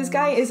 Yes. Like, this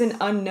guy isn't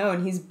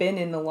unknown. He's been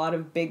in a lot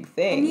of big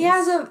things. And he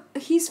has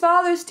his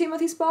father's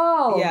Timothy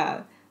Spall.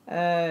 Yeah.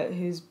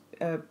 Who's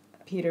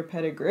Peter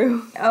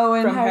Pettigrew. Oh,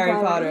 and from Harry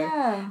Potter.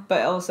 Yeah.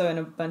 But also in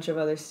a bunch of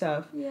other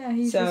stuff. Yeah,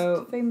 he's just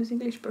a famous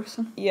English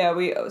person. Yeah,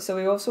 we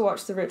also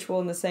watched The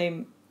Ritual in the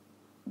same...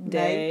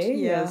 day.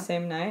 Yeah, the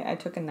same night. I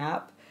took a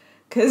nap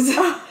because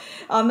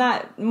on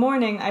that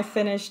morning I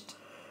finished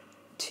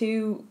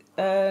 2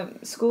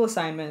 school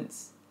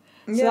assignments.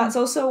 So that's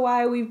also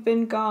why we've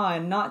been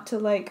gone. Not to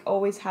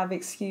always have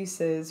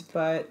excuses,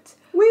 but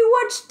we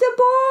watched The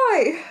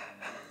Boy.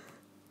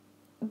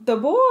 The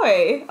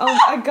Boy. Oh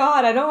my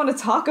god, I don't want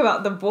to talk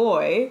about The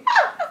Boy.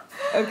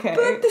 Okay.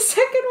 But the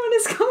second one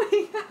is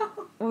coming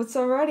out. Well, it's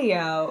already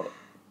out.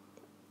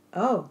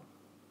 Oh.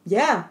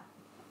 Yeah.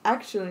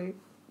 Actually.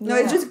 No,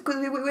 it's just because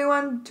we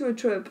went to a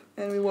trip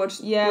and we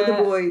watched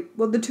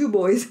The Two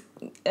Boys.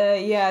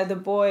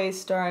 The Boy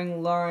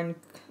starring Lauren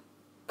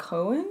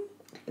Cohen?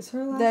 Is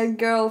her last? That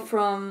girl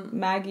from...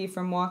 Maggie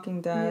from Walking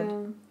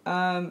Dead.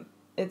 Yeah.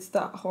 It's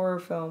that horror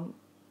film.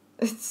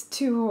 It's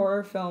 2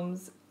 horror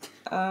films.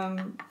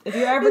 If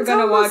you're ever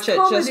going to watch it,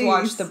 just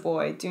watch The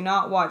Boy. Do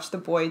not watch The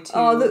Boy 2.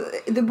 Oh,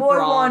 the Boy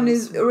one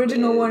is...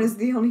 Original one is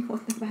the only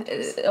one that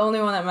matters. The only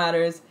one that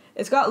matters.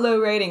 It's got low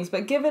ratings,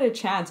 but give it a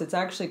chance. It's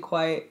actually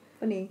quite...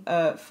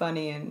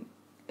 funny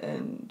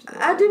and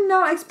I did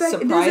not expect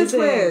surprising.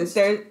 There's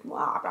a twist.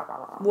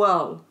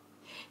 Well,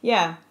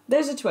 yeah,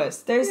 there's a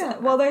twist.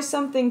 There's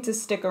something to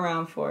stick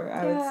around for.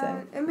 I would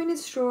say. I mean,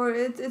 it's short.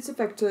 It's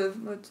effective.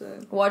 But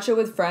watch it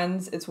with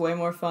friends. It's way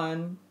more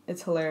fun.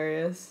 It's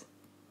hilarious.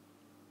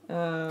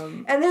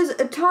 And there's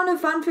a ton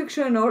of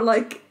fanfiction or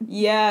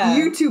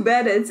YouTube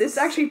edits. It's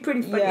actually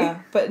pretty funny.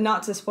 Yeah, but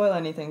not to spoil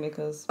anything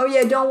because... Oh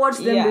yeah, don't watch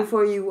them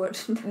before you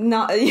watch them.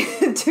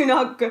 Do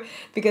not go...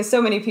 Because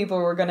so many people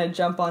were going to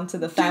jump onto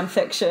the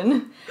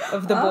fanfiction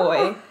of The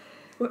Boy.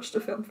 Watch the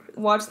film first.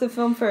 Watch the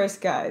film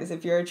first, guys.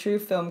 If you're a true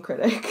film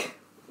critic,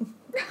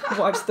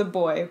 watch The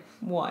Boy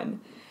 1.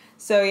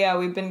 So yeah,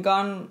 we've been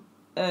gone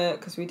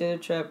because we did a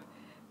trip.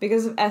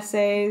 Because of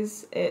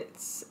essays, it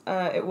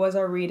was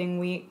our reading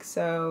week,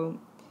 so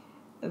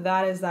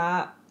that is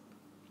that.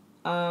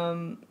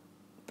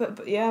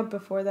 But yeah,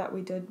 before that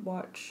we did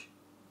watch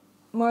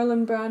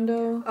Marlon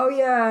Brando. Oh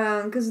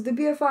yeah, because the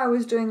BFI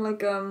was doing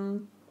like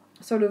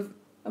sort of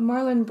A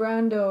Marlon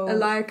Brando.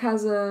 Elia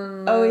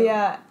Kazan. Oh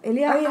yeah.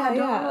 Elia. Oh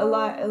yeah.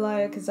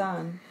 Elia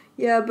Kazan.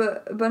 Yeah,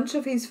 but a bunch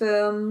of his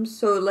films.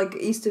 So like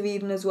East of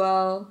Eden as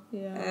well.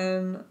 Yeah.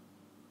 And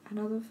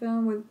another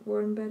film with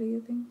Warren Beatty, I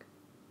think.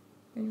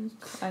 Anyways.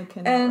 I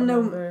cannot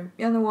remember.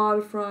 On the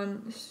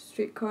Waterfront,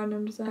 Streetcar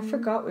Named Desire. I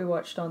forgot we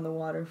watched On the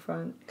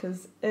Waterfront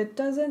because it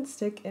doesn't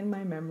stick in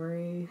my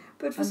memory.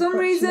 But for some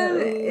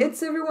reason,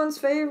 it's everyone's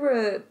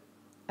favorite.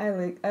 I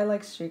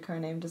like Streetcar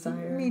Named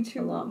Desire. Me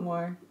too. A lot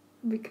more.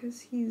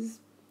 Because he's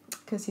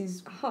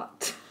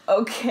hot.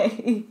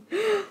 Okay.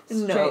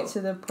 Straight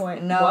to the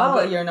point. No, well,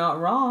 but you're not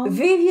wrong.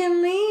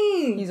 Vivian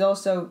Lee. He's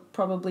also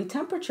probably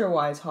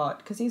temperature-wise hot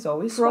because he's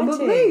always probably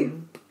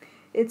sweating.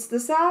 It's the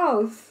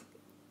South.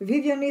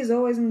 Vivian Lee is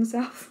always in the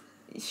South.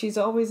 She's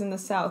always in the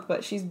South,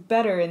 but she's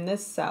better in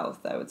this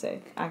South, I would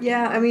say. Acting.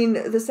 Yeah, I mean,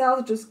 the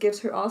South just gives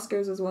her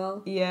Oscars as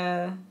well.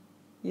 Yeah.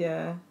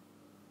 Yeah.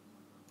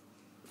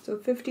 So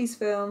 50s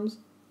films.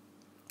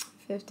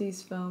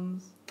 50s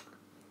films.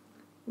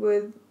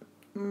 With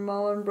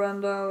Marlon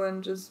Brando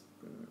and just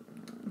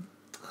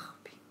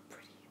being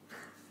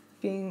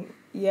pretty.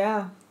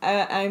 Yeah.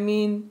 I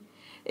mean,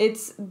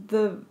 it's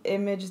the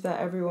image that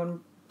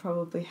everyone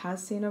probably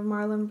has seen of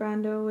Marlon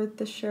Brando with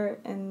the shirt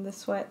and the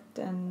sweat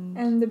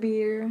and the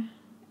beer.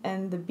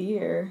 And the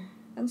beer.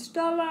 And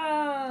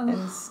Stella.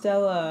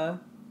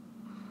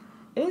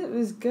 It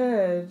was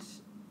good.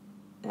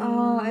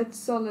 It's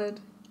solid.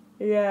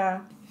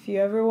 Yeah. If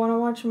you ever want to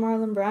watch a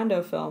Marlon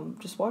Brando film,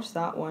 just watch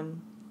that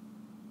one.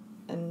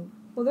 And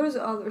well, there's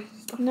other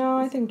stuff. No,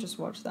 I think just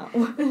watch that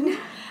one.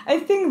 I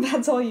think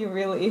that's all you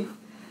really...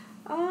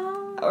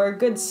 or a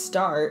good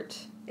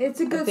start. It's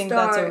a good start. I think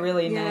that's a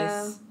really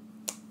nice...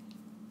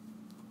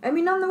 I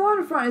mean, On the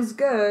Waterfront is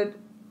good.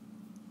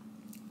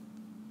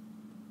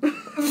 No,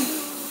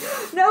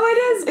 it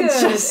is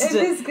good.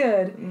 It is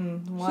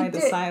good. Why the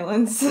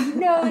silence?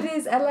 No, it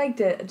is. I liked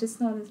it.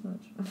 Just not as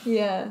much.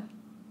 Yeah.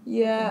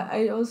 Yeah,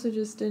 I also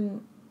just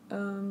didn't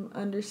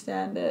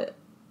understand it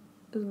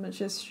as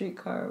much as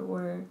Streetcar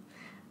were.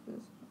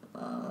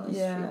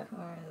 Yeah.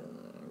 Streetcar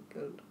is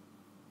good.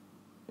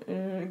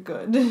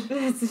 Good.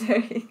 It's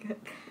very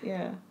good.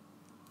 Yeah.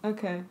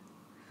 Okay.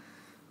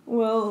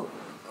 Well,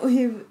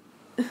 we've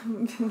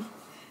been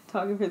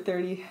talking for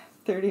 30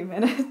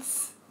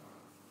 minutes.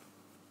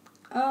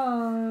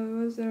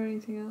 Was there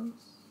anything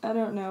else? I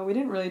don't know. We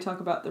didn't really talk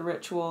about The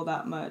Ritual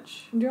that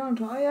much. Do you want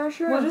to talk? Yeah,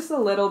 sure. Well, just a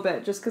little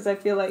bit, just because I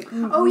feel like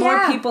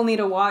more people need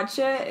to watch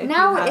it.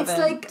 Now it's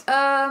like,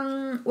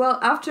 well,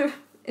 after,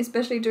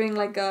 especially during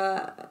like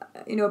a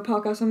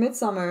podcast on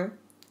Midsummer.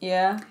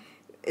 Yeah.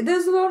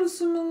 There's a lot of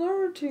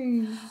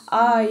similarities.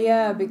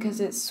 Yeah, because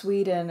it's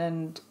Sweden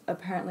and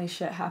apparently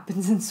shit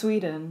happens in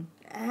Sweden.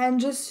 And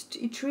just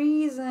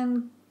trees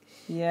and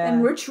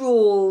and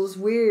rituals,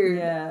 weird.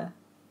 Yeah.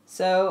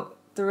 So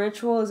The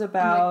Ritual is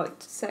about like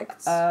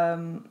sects.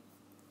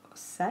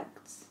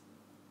 Sects?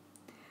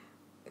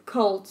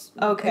 Cults.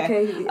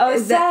 Okay. Oh,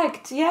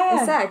 sect.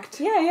 Yeah. A sect.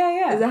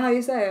 Yeah. Is that how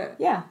you say it?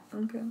 Yeah.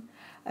 Okay.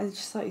 I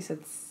just thought you said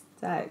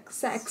sex.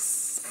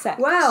 Sex.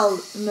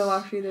 Well, no,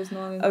 actually, there's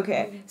not.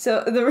 Okay,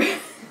 so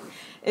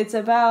it's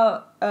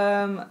about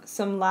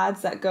some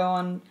lads that go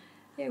on.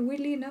 Yeah,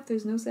 weirdly enough,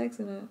 there's no sex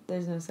in it.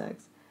 There's no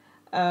sex.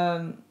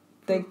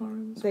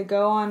 They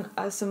go on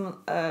some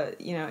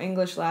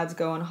English lads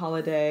go on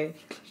holiday,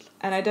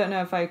 and I don't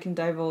know if I can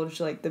divulge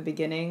like the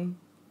beginning.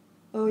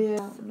 Oh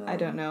yeah. No. I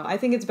don't know. I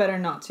think it's better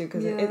not to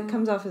because it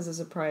comes off as a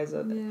surprise.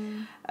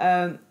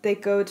 They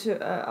go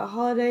to a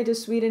holiday to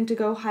Sweden to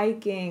go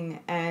hiking,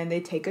 and they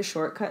take a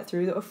shortcut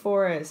through the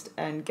forest,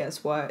 and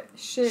guess what?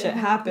 Shit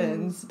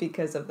happens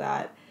because of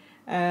that.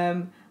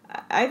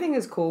 I think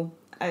it's cool.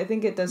 I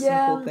think it does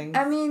some cool things.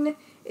 I mean,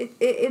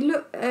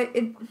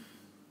 it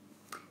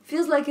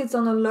feels like it's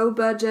on a low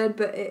budget,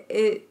 but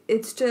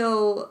it's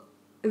still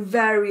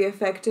very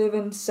effective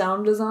in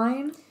sound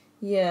design.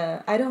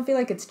 Yeah, I don't feel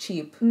like it's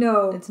cheap.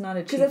 No, it's not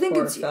a cheap horror film.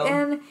 Because I think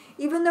film. and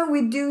even though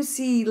we do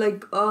see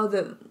like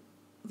the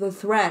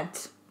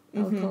threat,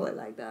 I'll call it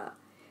like that,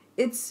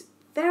 it's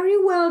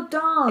very well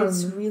done.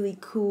 It's really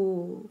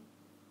cool.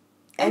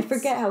 I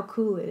forget how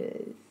cool it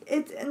is.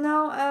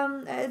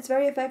 It's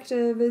very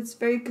effective. It's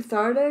very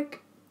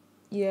cathartic.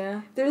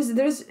 Yeah.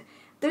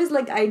 There's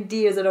like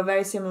ideas that are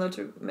very similar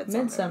to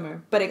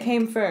Midsummer. But it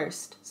came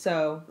first,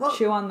 so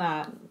chew on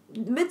that.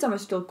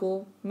 Midsummer's still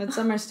cool.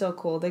 Midsummer's still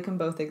cool. They can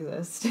both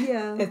exist.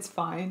 Yeah. It's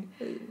fine.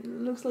 It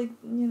looks like,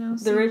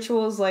 The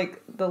Ritual's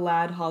like the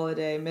lad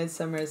holiday.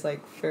 Midsummer is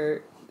like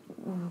for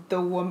the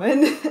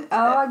woman.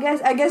 I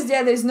guess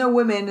there's no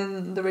women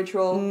in The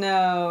Ritual.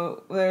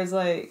 No, there's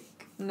like...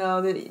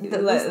 No,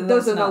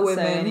 those are not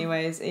women.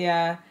 Anyways,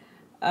 yeah.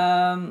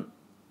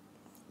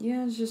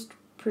 It's just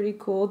pretty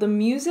cool. The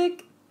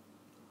music...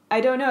 I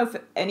don't know if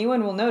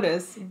anyone will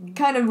notice.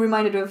 Kind of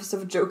reminded us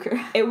of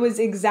Joker. It was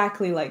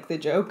exactly like the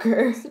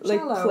Joker. It's the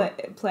cello.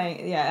 Like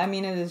playing. Yeah, I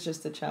mean it is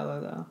just the cello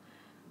though.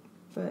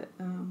 But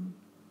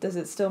does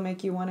it still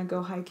make you want to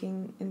go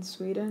hiking in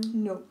Sweden?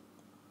 No.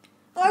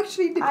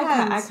 Actually,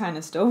 depends. I kind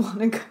of still want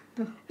to go.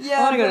 Yeah,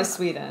 I want to go to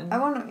Sweden. I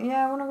want to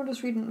go to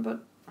Sweden, but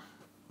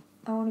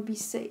I want to be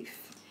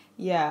safe.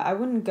 Yeah, I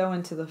wouldn't go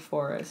into the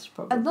forest,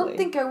 probably. I don't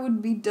think I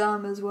would be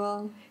dumb as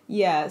well.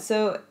 Yeah,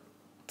 so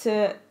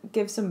to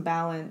give some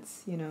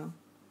balance,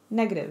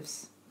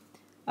 negatives.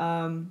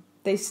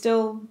 They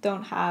still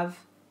don't have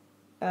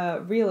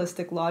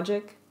realistic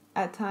logic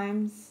at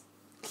times.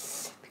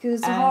 Because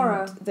it's a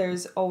horror.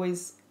 There's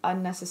always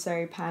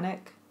unnecessary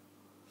panic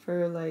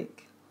for,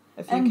 like,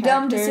 a few and characters.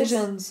 dumb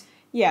decisions.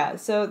 Yeah,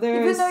 so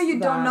there's even though you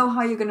don't know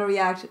how you're gonna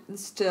react,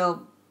 it's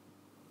still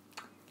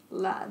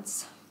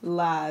lads.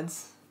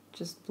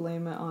 Just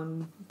blame it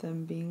on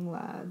them being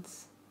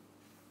lads.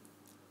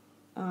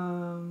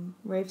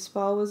 Rafe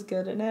Spall was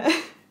good in it.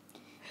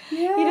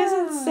 Yeah. He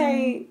doesn't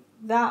say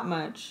that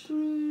much.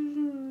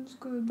 It's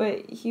good.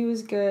 But he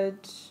was good.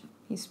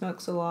 He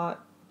smokes a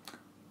lot.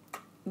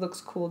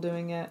 Looks cool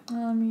doing it.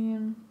 I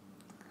mean,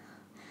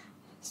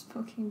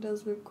 smoking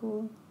does look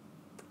cool.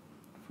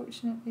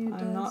 Fortunately, it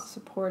does. I'm not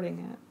supporting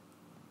it.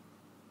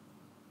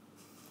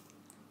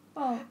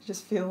 Oh. I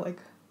just feel like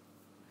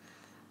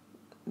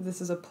this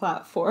is a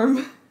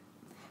platform.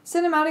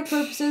 Cinematic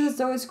purposes,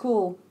 it's always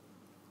cool.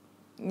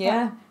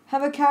 Yeah.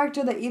 Have a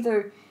character that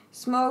either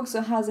smokes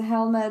or has a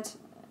helmet,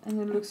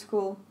 and it looks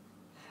cool.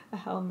 A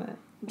helmet.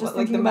 Just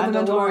what, like the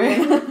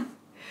Mandalorian?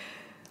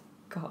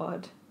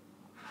 God.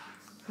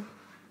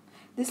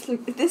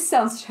 This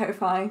sounds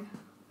terrifying.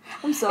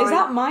 I'm sorry. Is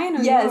that mine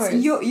or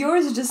yours? yours?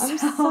 Yours just I'm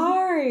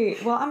sorry.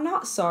 Well, I'm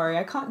not sorry.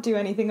 I can't do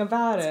anything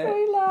about it. It's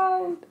very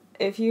loud.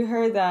 If you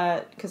heard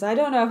that, because I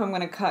don't know if I'm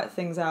going to cut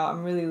things out.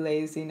 I'm really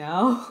lazy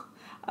now.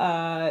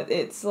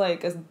 It's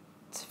like a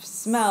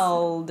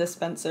smell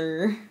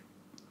dispenser.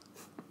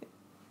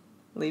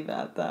 Leave it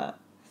at that.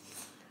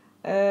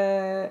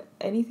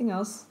 Anything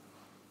else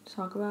to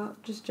talk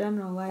about? Just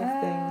general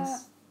life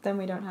things. Then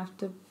we don't have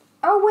to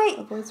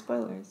avoid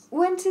spoilers.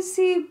 Went to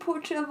see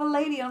Portrait of a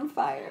Lady on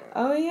Fire.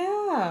 Oh,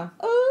 yeah.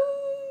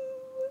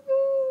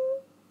 Oh.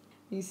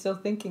 You still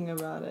thinking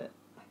about it?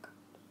 My God.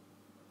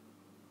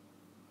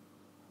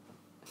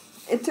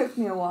 It took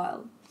me a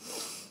while.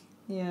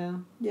 Yeah.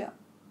 Yeah.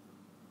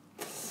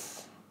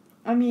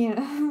 I mean,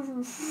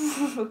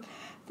 I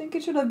think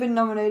it should have been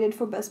nominated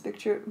for Best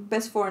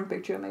Foreign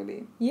Picture,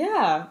 maybe.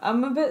 Yeah,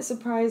 I'm a bit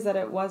surprised that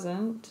it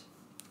wasn't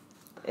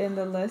in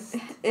the list.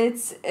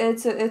 It's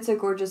a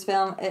gorgeous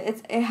film.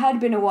 It had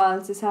been a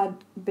while since it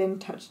had been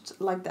touched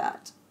like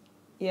that.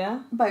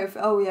 Yeah?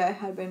 It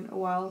had been a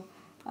while.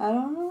 I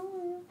don't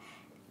know.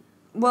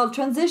 Well,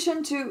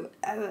 transition to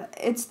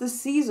it's the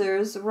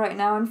Caesars right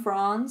now in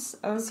France.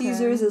 Okay.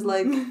 Caesars is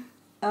like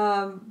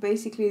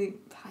basically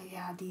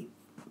the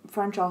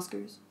French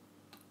Oscars.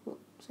 We'll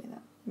say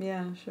that.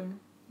 Yeah, sure.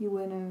 You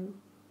win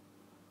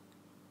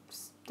a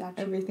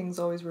statue. Everything's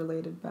always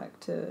related back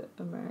to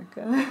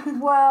America.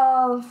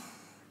 Well,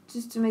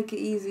 just to make it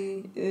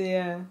easy.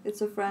 Yeah.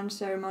 It's a French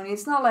ceremony.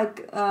 It's not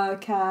like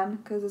Cannes,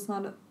 because it's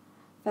not a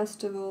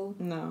festival.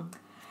 No.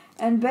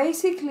 And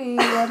basically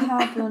what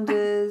happened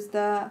is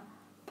that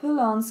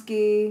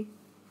Polanski,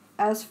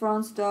 as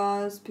France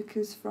does,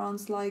 because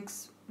France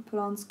likes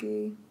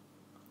Polanski,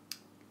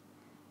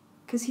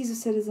 because he's a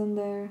citizen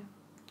there.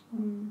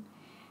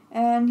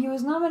 And he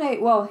was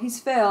nominated, his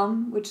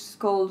film, which is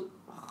called,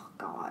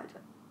 I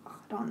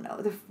don't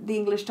know, the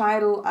English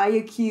title, I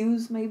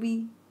Accuse,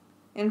 maybe.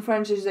 In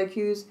French it's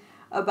Accuse,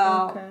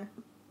 about,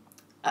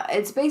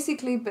 it's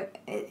basically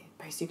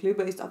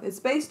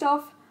based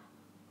off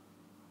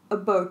a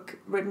book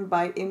written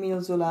by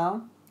Émile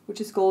Zola, which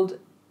is the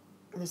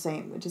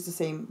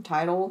same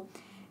title.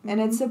 And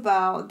it's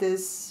about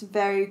this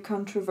very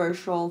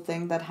controversial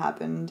thing that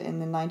happened in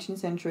the 19th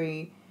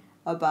century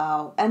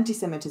about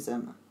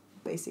anti-Semitism,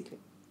 basically.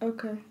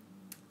 Okay.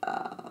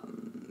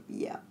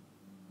 Yeah.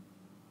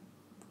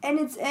 And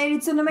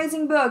it's an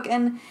amazing book,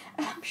 and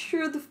I'm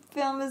sure the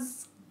film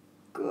is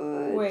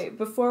good. Wait,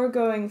 before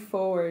going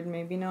forward,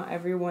 maybe not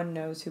everyone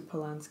knows who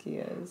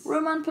Polanski is.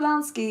 Roman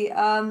Polanski,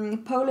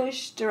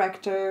 Polish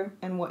director.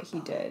 And what he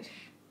did.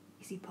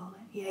 Is he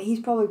Polish? Yeah, he's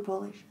probably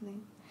Polish, I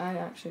think. I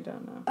actually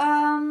don't know.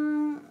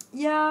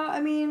 Yeah,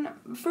 I mean,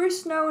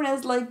 first known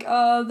as, like,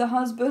 the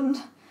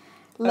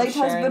late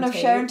husband of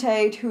Sharon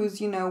Tate, who's,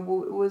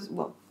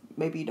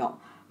 maybe you don't,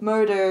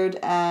 murdered,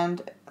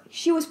 and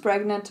she was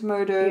pregnant,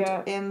 murdered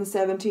in the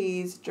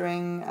 70s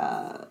during,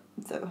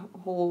 the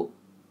whole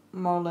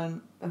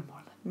Marilyn,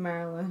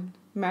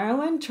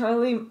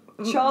 Charlie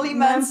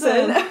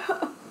Manson.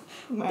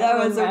 That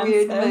was a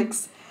weird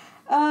mix.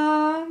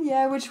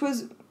 Which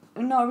was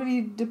not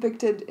really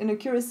depicted in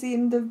accuracy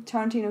in the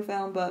Tarantino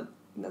film, but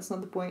that's not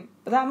the point.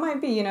 But that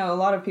might be, a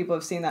lot of people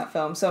have seen that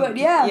film. So, but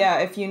yeah,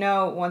 if you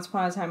know Once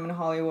Upon a Time in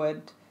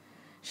Hollywood,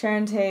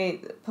 Sharon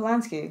Tate,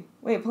 Polanski.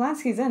 Wait,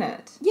 Polanski's in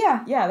it.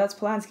 Yeah. Yeah, that's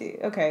Polanski.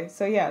 Okay,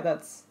 so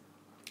that's...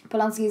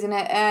 Polanski's in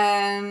it,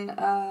 and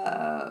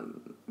a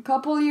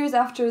couple years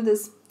after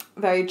this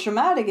very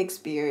traumatic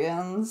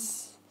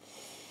experience...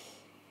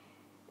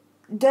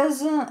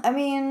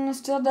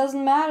 still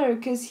doesn't matter,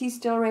 because he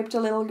still raped a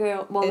little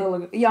girl,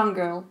 young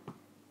girl.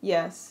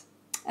 Yes.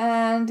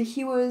 and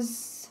he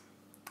was,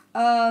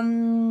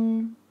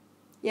 he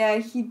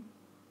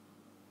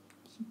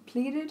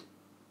pleaded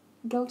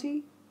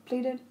guilty.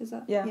 Pleaded, is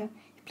that? Yeah. He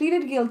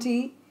pleaded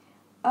guilty.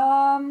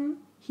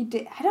 He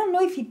did. I don't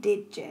know if he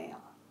did jail,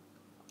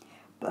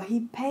 but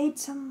he paid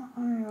some.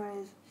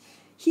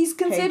 He's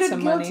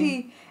considered guilty,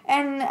 money.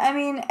 And I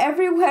mean,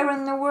 everywhere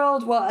in the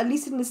world, well, at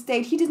least in the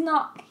state, he is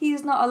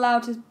not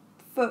allowed to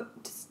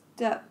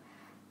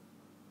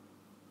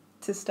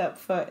step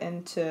foot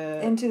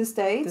into the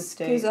States,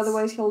 because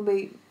otherwise he'll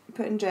be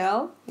put in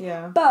jail.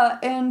 Yeah.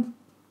 But in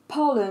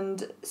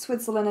Poland,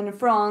 Switzerland, and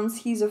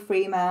France, he's a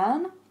free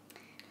man,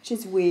 which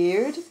is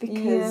weird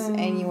because,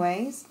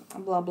 anyways,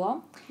 blah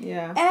blah.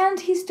 Yeah.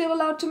 And he's still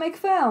allowed to make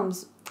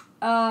films.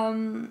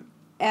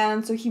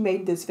 And so he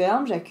made this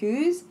film,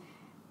 J'accuse,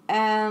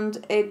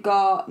 and it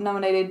got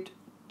nominated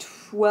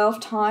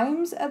 12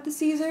 times at the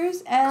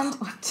Caesars, and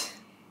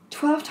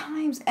 12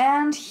 times,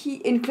 and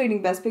he,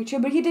 including Best Picture,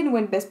 but he didn't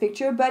win Best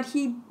Picture, but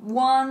he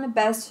won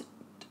Best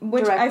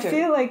Which Director. I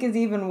feel like is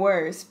even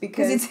worse,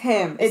 because it's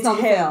him. It's not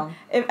the film.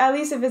 At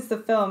least if it's the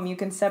film, you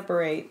can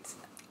separate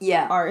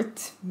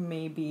art,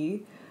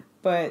 maybe,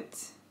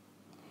 but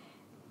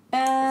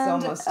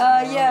and it's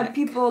almost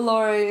people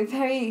are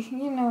very,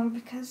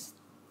 because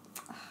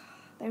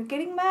they're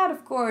getting mad,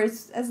 of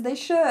course, as they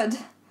should.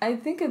 I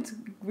think it's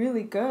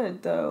really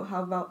good, though,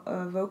 how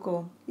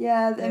vocal.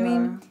 Yeah, I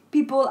mean,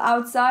 people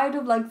outside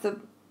of, like, the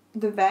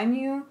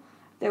venue,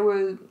 there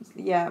were,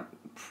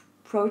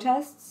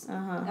 protests.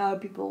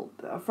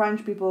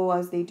 French people,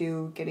 as they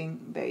do,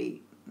 getting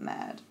very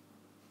mad.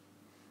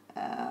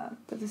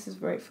 But this is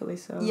rightfully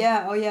so.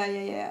 Yeah,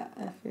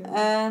 I feel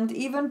and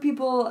even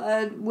people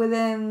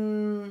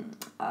within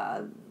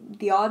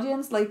the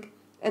audience, like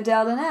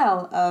Adele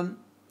Danelle,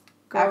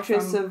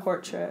 actress of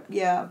Portrait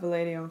of a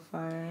Lady on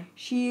Fire.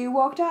 She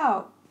walked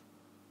out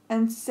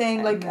and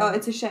saying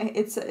it's a shame.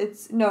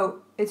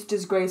 It's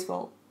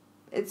disgraceful.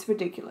 It's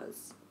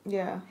ridiculous.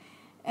 Yeah.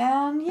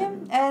 And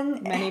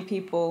and many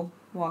people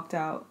walked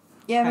out.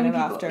 Yeah, many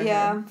people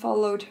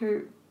followed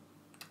her.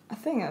 I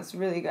think that's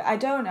really good. I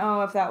don't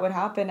know if that would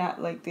happen at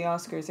like the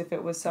Oscars if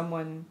it was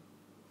someone.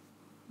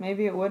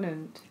 Maybe it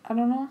wouldn't. I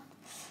don't know.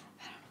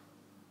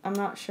 I'm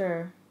not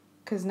sure,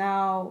 because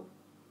now.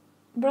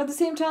 But at the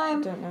same time,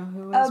 I don't know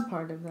who is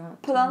part of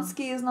that.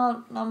 Polanski is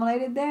not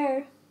nominated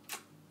there.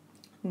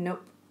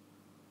 Nope.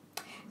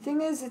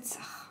 Thing is,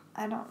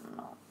 I don't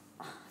know,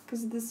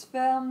 because this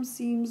film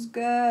seems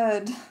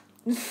good.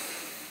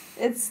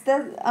 It's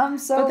that I'm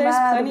so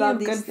mad about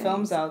these things. But there's plenty of good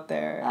films out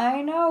there.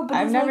 I know, but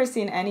I've never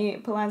seen any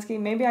Polanski.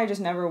 Maybe I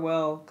just never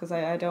will, because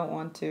I don't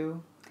want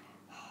to.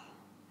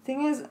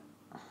 Thing is,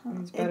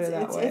 it's better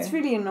that way. It's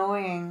really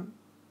annoying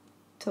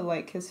to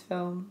like his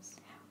films.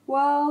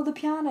 Well, The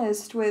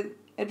Pianist with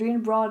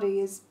Adrian Brody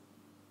is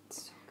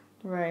so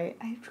good. Right.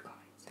 I forgot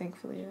it.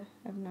 Thankfully,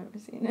 I've never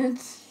seen it.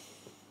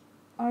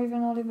 Or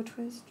even Oliver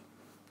Twist.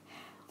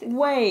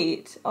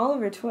 Wait,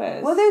 Oliver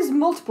Twist. Well, there's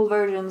multiple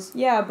versions.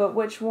 Yeah, but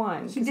which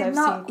one? He did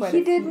not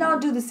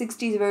do the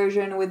 60s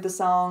version with the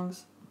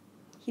songs.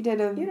 He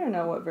did a... You don't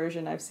know what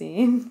version I've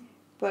seen.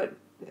 But,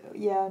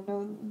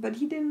 but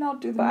he did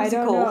not do the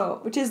musical, I don't know.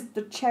 Which is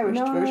the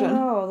cherished version.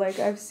 No, like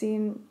I've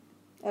seen...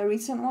 A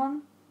recent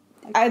one?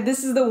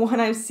 This is the one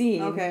I've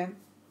seen. Okay.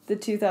 The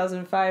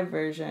 2005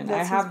 version.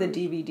 I have the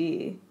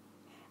DVD.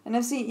 And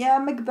I've seen,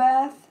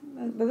 Macbeth.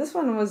 But this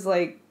one was,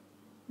 like,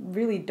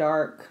 really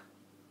dark.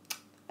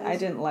 I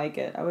didn't like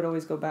it. I would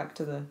always go back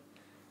to the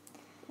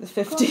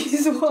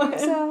 50s one.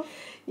 So.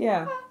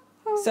 Yeah.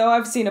 So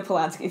I've seen a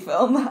Polanski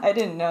film. I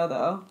didn't know,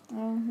 though.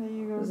 Oh, there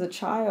you go. I was a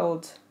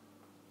child.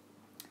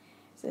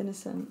 It's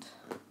innocent.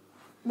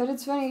 But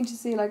it's funny to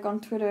see, like,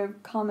 on Twitter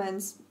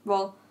comments,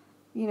 well,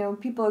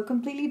 people are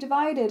completely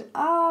divided.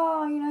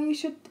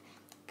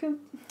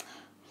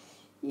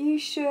 You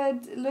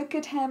should look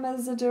at him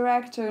as a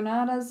director,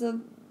 not as a...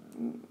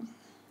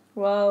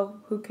 Well,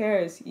 who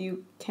cares?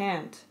 You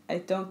can't. I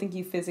don't think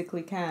you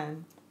physically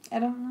can. I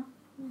don't know.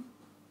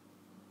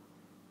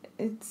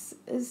 It's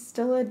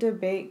still a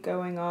debate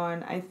going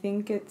on. I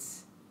think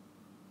it's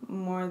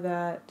more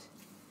that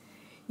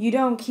you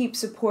don't keep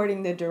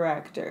supporting the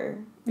director.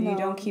 No. You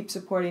don't keep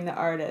supporting the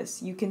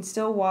artist. You can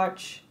still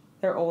watch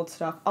their old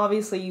stuff.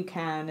 Obviously you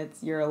can.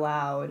 You're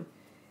allowed.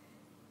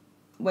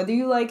 Whether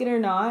you like it or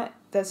not,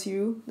 that's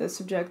you. That's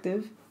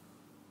subjective.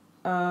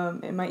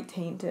 It might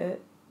taint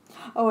it.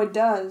 Oh, it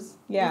does.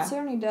 Yeah. It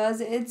certainly does.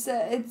 It's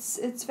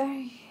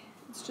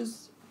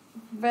just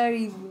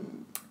very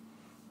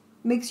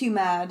makes you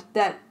mad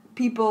that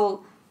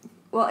people,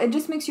 well, it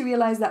just makes you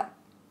realize that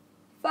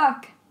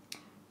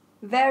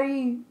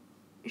very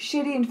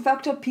shitty and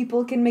fucked up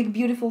people can make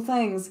beautiful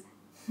things.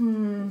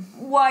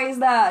 Why is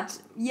that?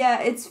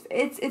 Yeah, it's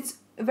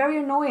very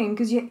annoying,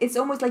 because it's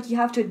almost like you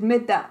have to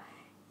admit that,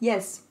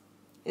 yes,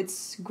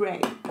 it's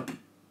great.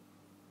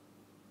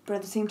 But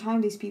at the same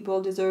time, these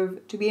people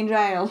deserve to be in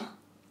jail.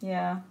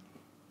 Yeah.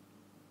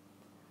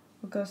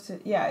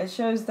 It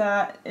shows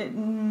that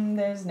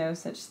there's no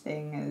such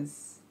thing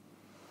as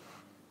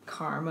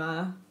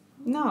karma.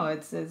 No,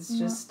 it's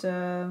just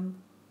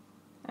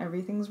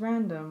everything's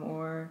random,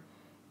 or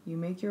you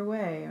make your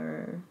way,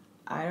 or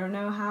I don't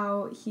know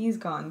how he's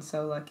gotten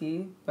so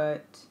lucky,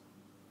 but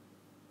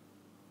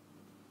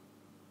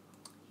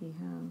he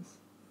has.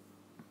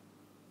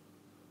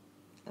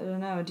 I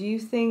don't know. Do you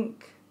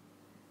think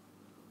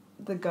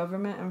the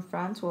government in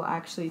France will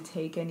actually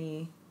take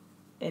any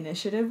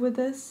initiative with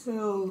this?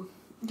 No,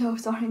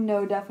 sorry,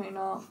 no, definitely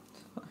not.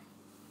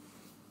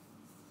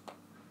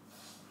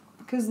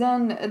 Because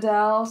then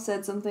Adele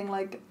said something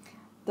like,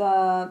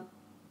 the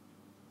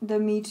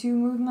Me Too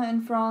movement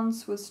in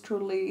France was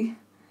totally,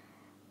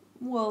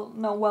 well,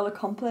 not well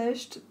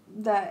accomplished.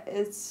 That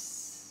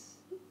it's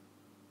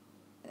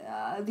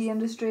the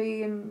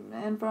industry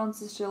in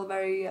France is still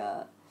very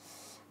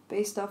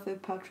based off a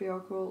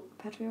patriarchal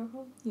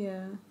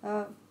Yeah.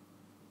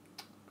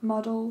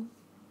 model.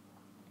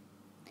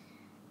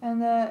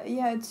 And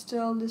it's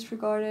still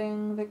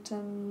disregarding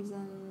victims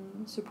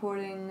and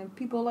supporting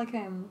people like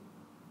him.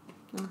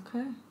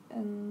 Okay.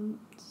 In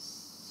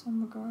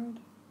some regard.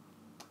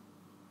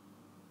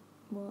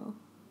 Well.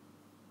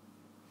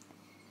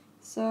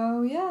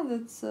 So yeah,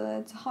 it's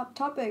a hot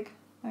topic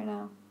right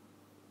now.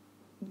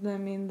 I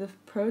mean, the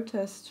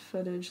protest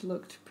footage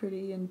looked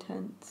pretty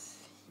intense.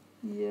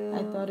 Yeah.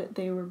 I thought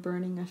they were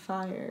burning a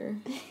fire.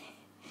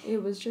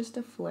 It was just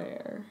a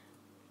flare.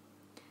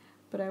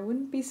 But I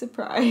wouldn't be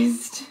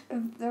surprised.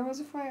 If there was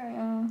a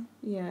fire,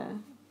 Yeah.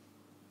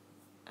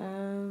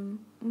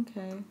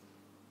 Okay.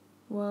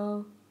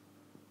 Well,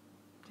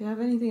 do you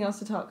have anything else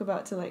to talk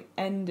about to, like,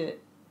 end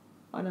it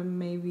on a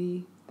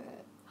maybe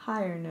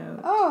higher note?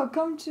 Oh,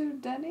 Come to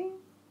Daddy?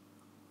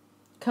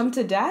 Come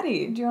to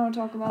Daddy? Do you want to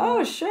talk about Oh,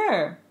 that?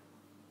 sure.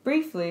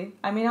 Briefly.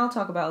 I mean, I'll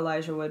talk about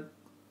Elijah Wood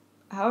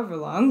however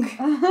long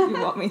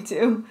you want me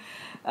to.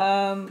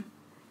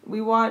 We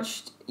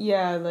watched,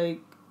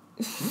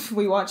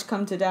 we watched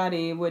Come to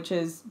Daddy, which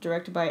is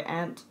directed by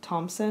Ant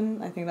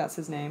Tompson. I think that's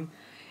his name.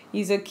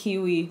 He's a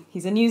Kiwi.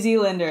 He's a New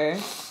Zealander.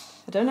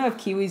 I don't know if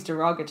Kiwi's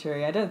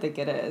derogatory. I don't think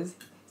it is.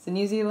 He's a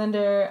New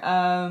Zealander.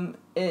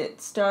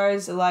 It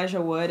stars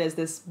Elijah Wood as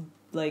this,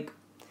 like,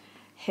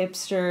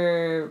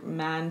 hipster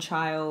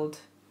man-child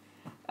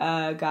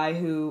guy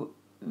who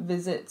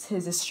visits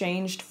his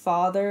estranged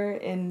father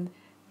in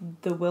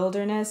the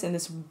wilderness in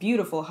this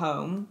beautiful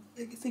home. I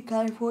think it's in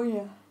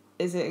California.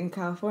 Is it in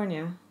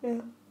California? Yeah.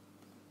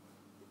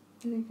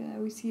 I think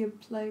we see a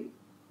plate.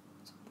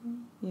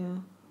 Yeah.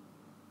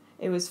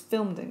 It was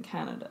filmed in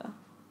Canada.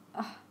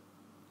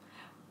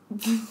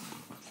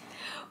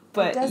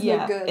 But it does yeah,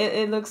 look good.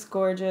 It looks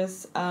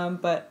gorgeous.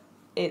 But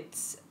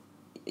it's,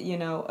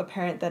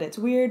 apparent that it's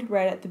weird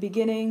right at the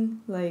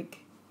beginning.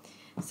 Like,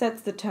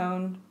 sets the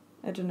tone,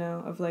 I don't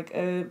know, of like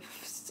a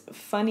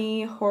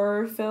funny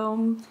horror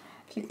film.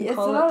 If you can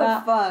call it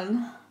that. It's a lot of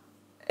fun.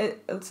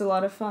 It's a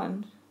lot of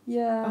fun.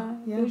 Yeah,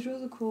 yeah.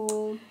 Visuals are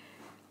cool.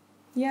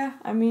 Yeah,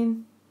 I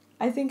mean,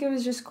 I think it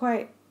was just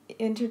quite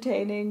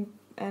entertaining,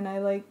 and I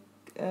like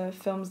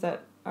films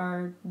that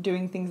are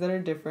doing things that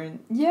are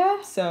different.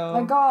 Yeah, so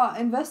I got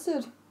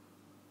invested.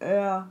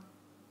 Yeah.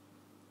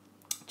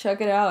 Check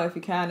it out if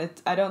you can.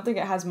 I don't think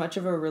it has much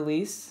of a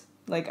release.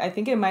 Like, I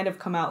think it might have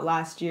come out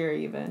last year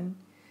even.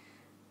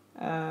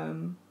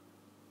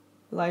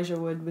 Elijah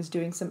Wood was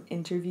doing some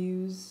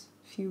interviews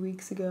a few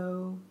weeks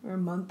ago, or a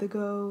month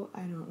ago.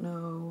 I don't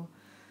know.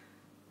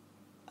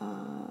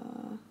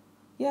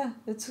 Yeah,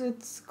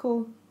 it's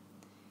cool.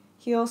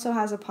 He also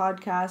has a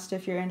podcast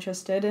if you're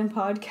interested in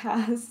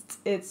podcasts.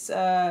 It's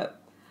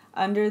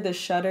under the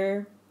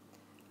Shudder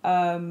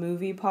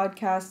movie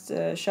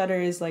podcast. Shudder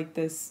is like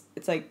this,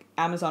 it's like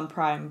Amazon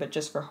Prime, but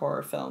just for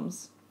horror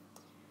films.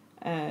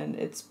 And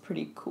it's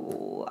pretty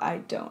cool. I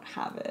don't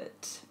have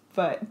it,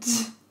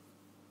 but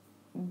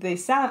they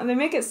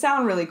make it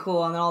sound really cool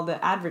on all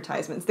the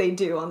advertisements they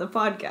do on the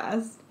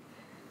podcast.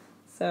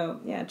 So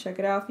yeah, check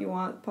it out if you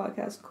want.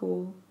 Podcast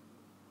cool.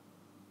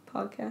 Do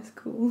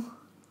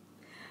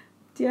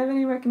you have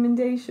any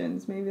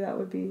recommendations? Maybe that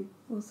would be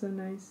also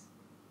nice.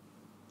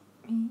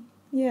 Me?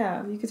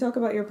 Yeah, you could talk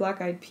about your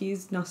Black Eyed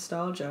Peas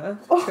nostalgia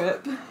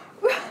trip. I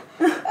don't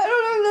know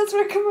if that's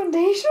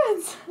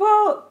recommendations.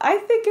 Well, I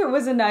think it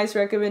was a nice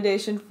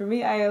recommendation for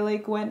me. I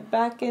went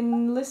back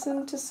and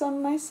listened to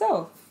some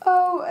myself.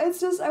 Oh, it's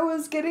just I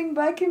was getting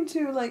back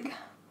into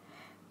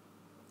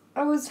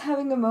I was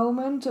having a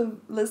moment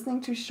of listening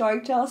to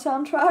Shark Tale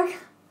soundtrack,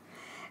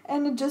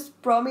 and it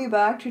just brought me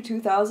back to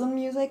 2000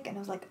 music, and I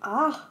was like,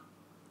 I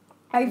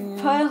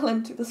fell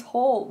into this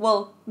hole.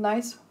 Well,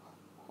 nice.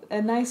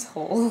 A nice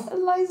hole.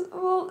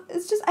 Well,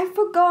 it's just I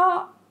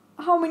forgot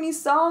how many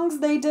songs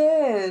they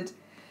did.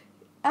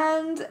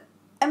 And,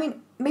 I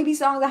mean, maybe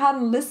songs I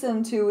hadn't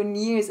listened to in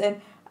years, and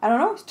I don't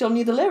know, still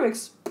knew the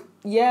lyrics.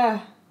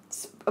 Yeah.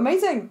 It's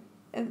amazing.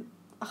 And,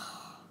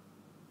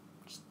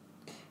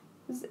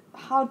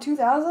 how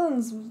 2000s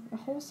was a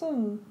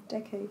wholesome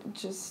decade.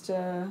 Just,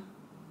 You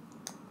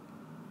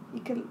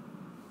could...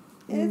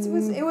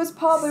 It was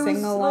pop, it was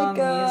sing-along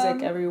like...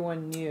 music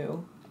everyone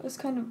knew. It was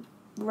kind of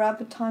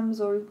rap at times,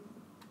 or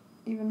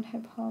even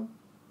hip-hop.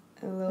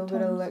 A little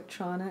bit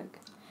electronic.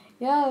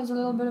 Yeah, it was a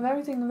little bit of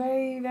everything.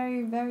 Very,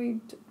 very, very, very,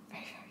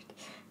 very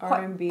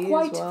R&B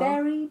quite as well.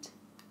 varied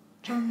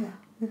genre.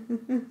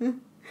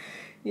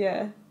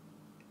 Yeah,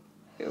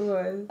 it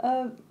was.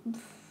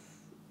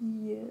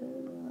 Yeah,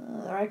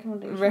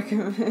 recommendations.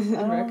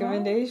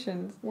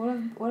 Recommendations.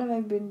 What have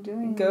I been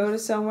doing? Go to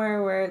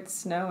somewhere where it's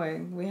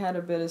snowing. We had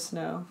a bit of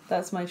snow.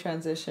 That's my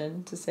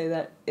transition to say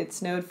that it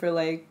snowed for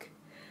like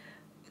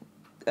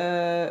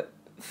 5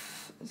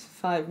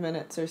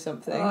 minutes or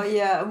something. Oh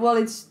yeah, well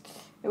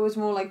it was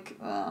more like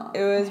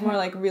it was more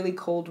like really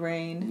cold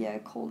rain. Yeah,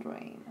 cold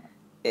rain.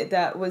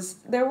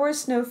 There were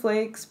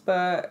snowflakes,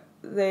 but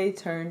they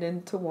turned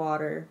into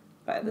water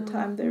by the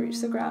time they reached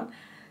the ground.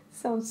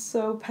 Sounds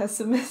so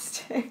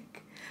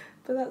pessimistic,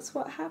 but that's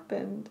what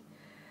happened.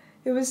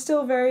 It was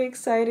still very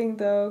exciting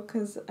though,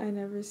 because I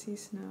never see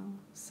snow,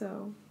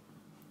 so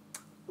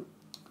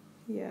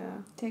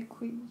yeah.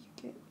 Take what you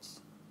get.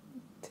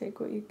 Take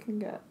what you can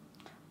get.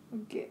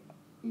 You get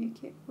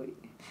what.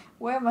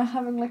 Why am I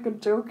having like a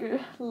Joker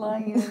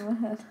lying in my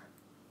head?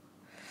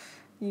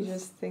 You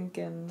just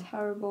thinking.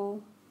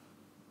 Terrible.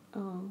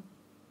 Oh,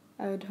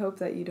 I would hope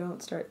that you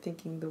don't start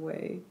thinking the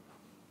way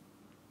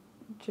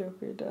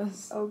Joker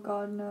does. Oh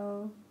God,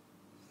 no.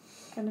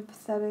 Kind of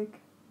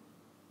pathetic.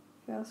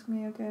 If you ask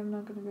me, okay, I'm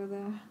not gonna go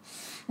there.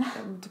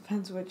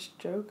 Depends which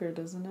Joker,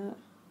 doesn't it?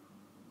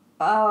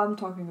 Oh, I'm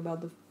talking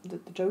about the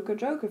Joker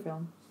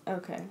film.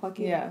 Okay.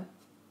 Joaquin. Yeah.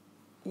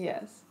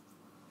 Yes.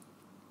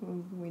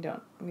 We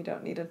don't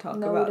need to talk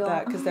No, about we don't.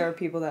 that because there are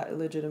people that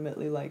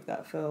legitimately like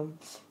that film.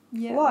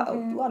 Yeah. A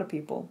lot of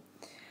people.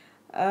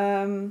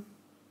 Don't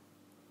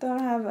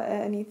have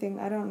anything.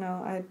 I don't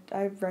know.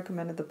 I've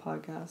recommended the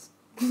podcast.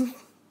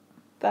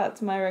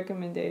 That's my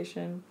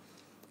recommendation.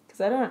 Because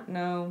I don't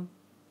know.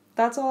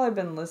 That's all I've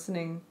been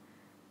listening.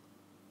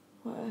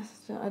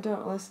 I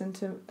don't listen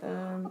to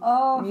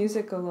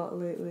music a lot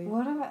lately.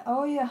 What have I?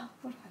 Oh yeah.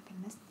 What have I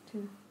been listening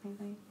to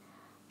lately?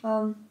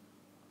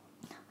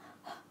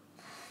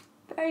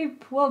 Very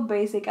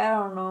basic. I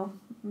don't know.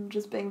 I'm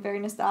just being very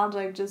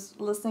nostalgic.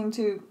 Just listening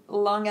to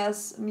long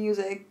ass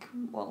music.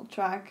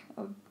 Track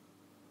of.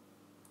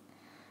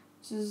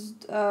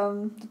 Just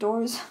The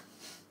Doors.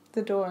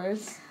 The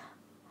Doors.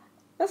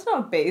 That's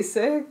not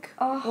basic.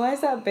 Why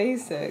is that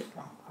basic?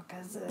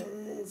 Because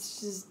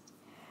it's just.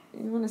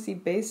 You want to see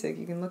basic,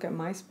 you can look at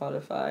my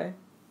Spotify.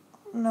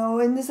 No,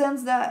 in the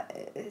sense that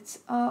it's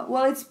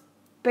it's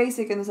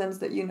basic in the sense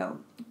that, you know,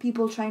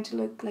 people trying to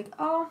look like,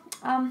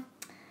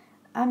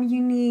 I'm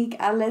unique,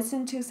 I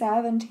listen to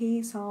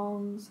 70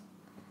 songs.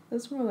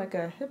 That's more like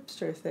a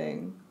hipster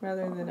thing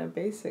rather than a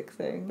basic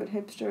thing. But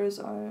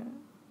hipsters are...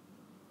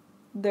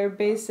 They're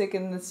basic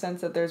in the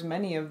sense that there's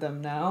many of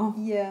them now.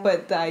 Yeah.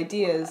 But the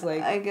idea is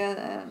like... I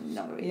guess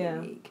not really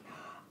unique.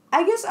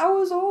 I guess I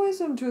was always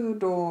into The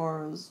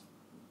Doors.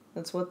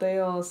 That's what they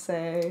all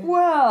say.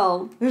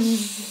 Well,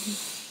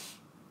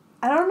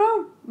 I don't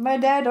know. My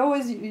dad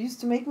always used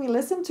to make me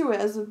listen to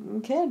it as a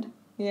kid.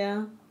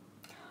 Yeah.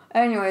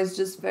 Anyways,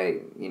 just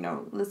very, you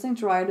know, listening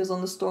to Riders on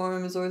the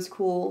Storm is always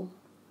cool.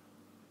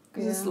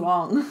 Because it's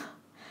long.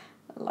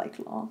 I like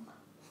long.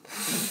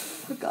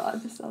 Oh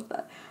God, it's not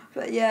that.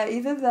 But yeah,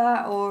 either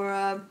that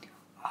or...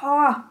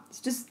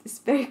 it's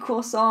very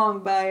cool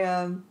song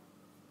by...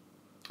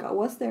 God,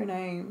 what's their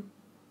name?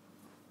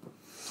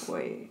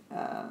 Wait,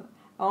 I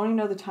only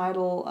know the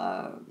title.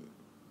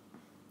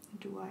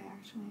 Do I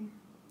actually?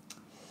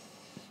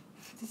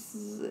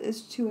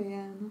 It's 2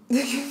 a.m.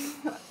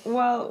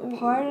 Well,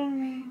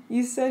 pardon me.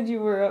 You said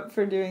you were up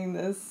for doing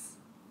this.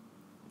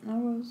 I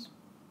was.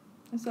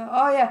 So,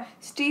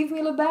 Steve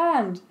Miller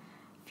Band,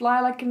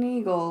 Fly Like an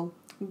Eagle,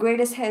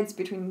 greatest hits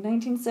between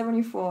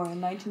 1974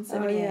 and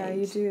 1978. Oh yeah,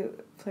 you do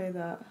play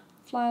that.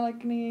 Fly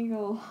Like an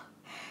Eagle,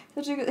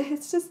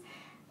 it's just,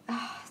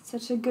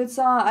 such a good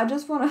song. I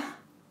just want to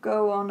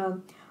go on a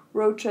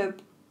road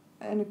trip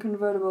in a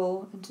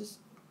convertible and just...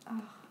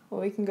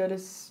 Well, we can go to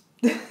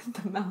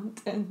the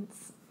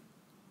mountains.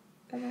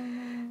 I don't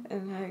know.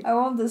 And I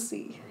want the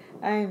sea.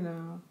 I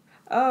know.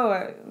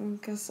 Oh,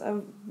 because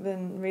I've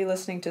been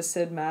re-listening to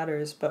Sid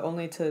Matters, but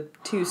only to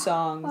 2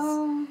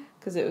 songs.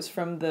 Because it was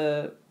from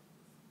the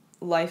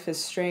Life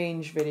is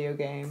Strange video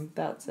game.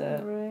 That's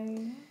it.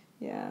 Right.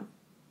 Yeah.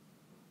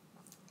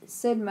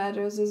 Sid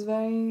Matters is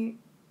very...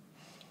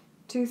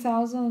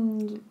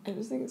 2000. I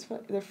just think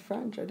they're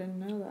French. I didn't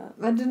know that.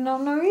 I did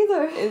not know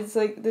either. It's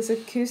like this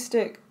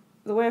acoustic.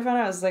 The way I found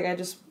out was like I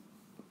just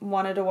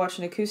wanted to watch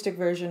an acoustic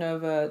version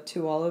of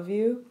To All of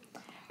You,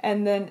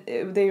 and then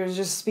they were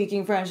just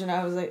speaking French, and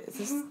I was like, "Is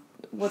this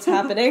what's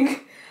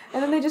happening?"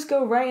 And then they just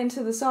go right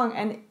into the song,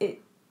 and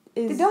it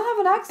is. They don't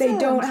have an accent. They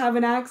don't have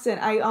an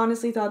accent. I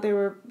honestly thought they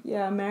were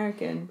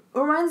American. It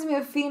reminds me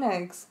of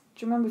Phoenix.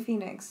 Do you remember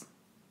Phoenix?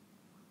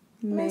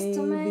 Maybe.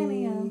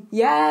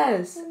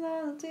 Yes.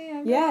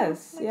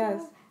 Yes.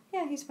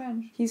 Yeah, he's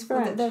French. He's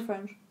French. Well, they're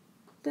French.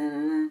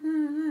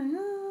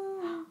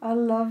 I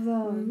love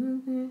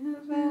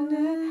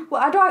them.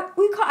 Well,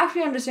 we can't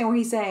actually understand what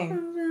he's saying.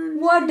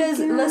 What does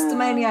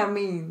Listomania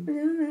mean?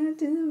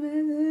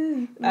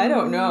 I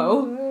don't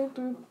know.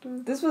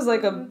 This was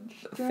like a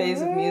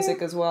phase of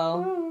music as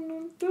well.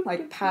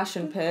 like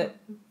Passion Pit,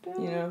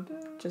 you know,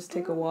 Just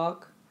Take a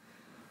Walk,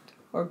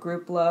 or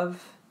Group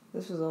Love.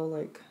 This was all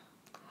like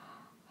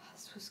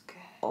This was good.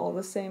 all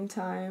the same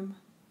time.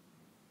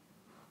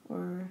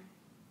 Or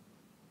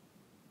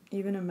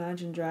even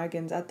Imagine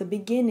Dragons. At the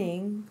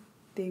beginning,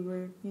 they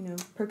were, you know,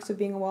 Perks of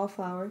Being a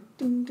Wallflower.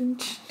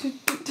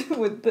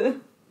 With the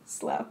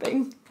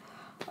slapping.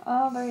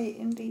 Oh, very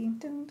indie.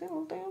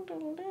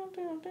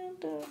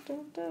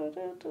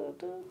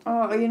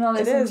 Oh, you're not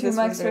listening to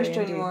Max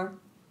Richter anymore.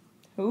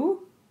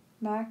 Who?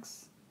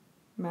 Max.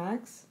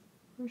 Max?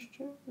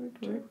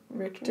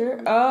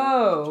 Richter?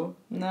 Oh!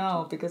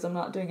 No, because I'm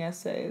not doing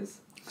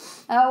essays.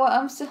 Oh,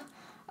 well,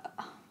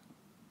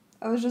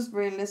 I was just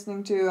really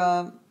listening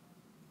to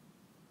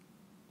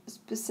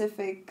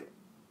specific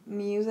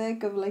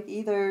music of like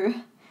either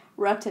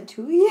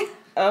Ratatouille.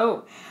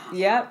 Oh,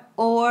 yep.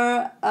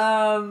 Or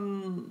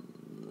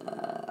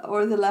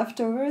The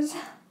Leftovers.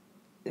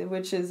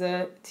 Which is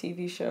a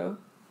TV show.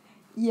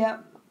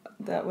 Yep.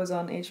 That was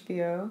on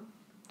HBO.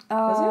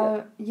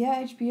 Yeah,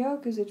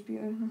 HBO, because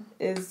HBO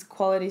is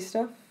quality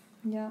stuff.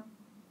 Yeah.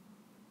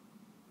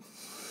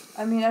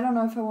 I mean, I don't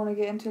know if I want to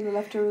get into The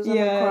Leftovers.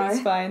 Yeah,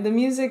 it's fine. The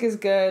music is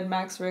good.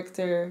 Max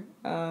Richter,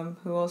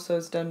 who also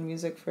has done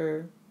music for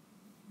a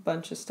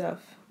bunch of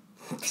stuff.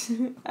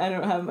 I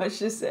don't have much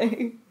to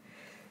say.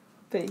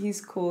 But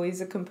he's cool.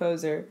 He's a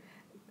composer.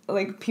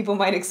 Like, people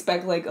might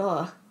expect, like,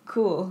 oh,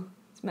 cool.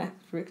 It's Max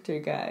Richter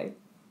guy.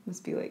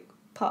 Must be, like,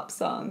 pop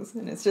songs.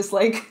 And it's just,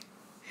 like,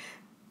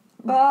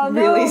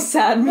 really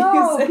sad music.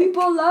 No,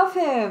 people love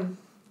him.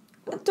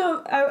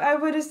 I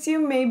would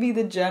assume maybe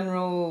the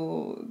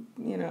general,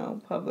 you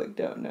know, public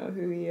don't know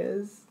who he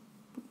is.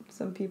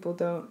 Some people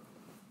don't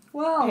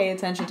pay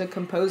attention to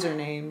composer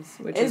names,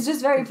 which is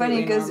just very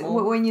funny because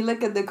when you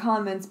look at the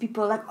comments,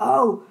 people are like,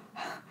 oh,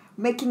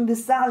 making the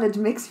salad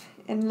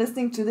and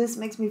listening to this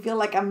makes me feel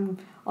like I'm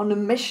on a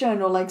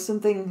mission or like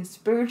something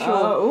spiritual.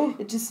 Oh.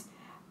 It just,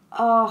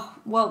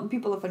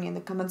 people are funny in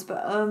the comments,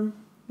 but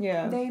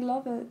yeah, they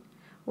love it.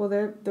 Well,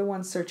 they're the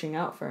ones searching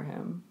out for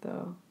him,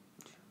 though.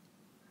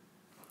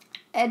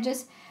 I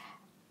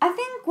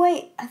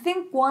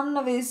think one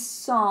of his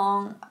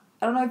songs,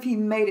 I don't know if he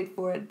made it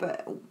for it,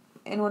 but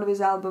in one of his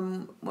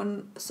albums,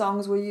 when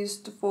songs were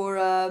used for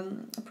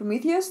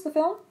Prometheus, the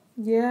film.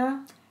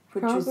 Yeah,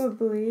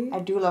 probably. I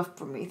do love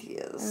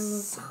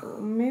Prometheus.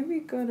 Maybe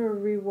gotta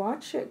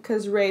rewatch it,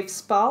 because Rafe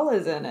Spall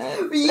is in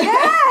it.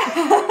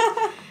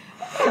 Yeah!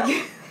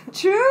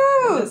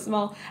 True!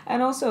 Small.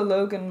 And also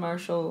Logan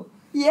Marshall.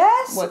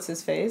 Yes. What's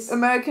his face?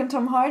 American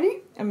Tom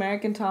Hardy.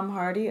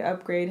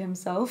 Upgrade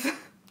himself.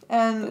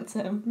 And that's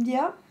him.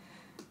 Yeah.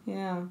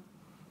 Yeah.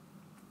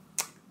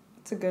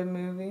 It's a good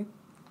movie.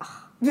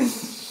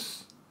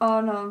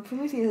 Oh no,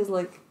 Prometheus is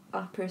like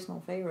a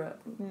personal favorite.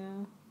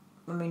 Yeah.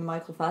 I mean,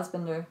 Michael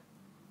Fassbender.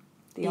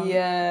 The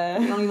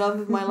only love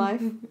of my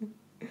life.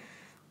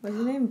 What's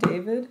his name?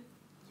 David?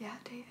 Yeah,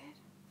 David.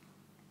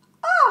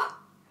 Ah!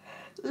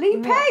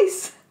 Lee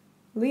Pace!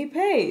 Lee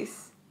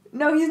Pace.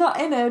 No, he's not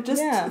in it.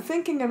 Just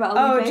thinking about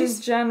Lee Pace. Oh,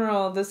 just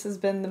general. This has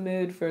been the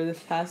mood for the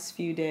past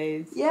few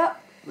days. Yeah,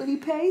 Lee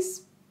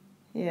Pace.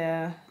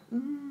 Yeah.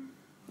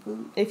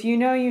 If you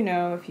know, you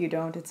know. If you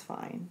don't, it's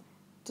fine.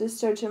 Just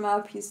search him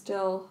up. He's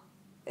still...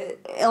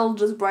 It'll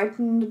just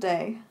brighten the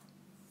day.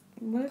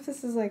 What if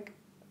this is like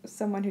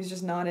someone who's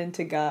just not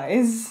into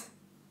guys?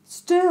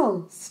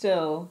 Still.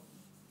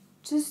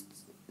 Just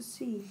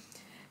see.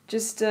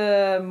 Just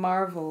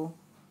marvel.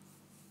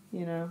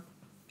 You know?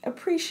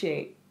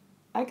 Appreciate.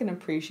 I can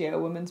appreciate a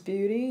woman's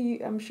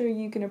beauty. I'm sure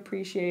you can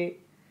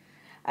appreciate...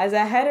 As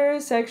a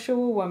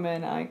heterosexual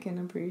woman, I can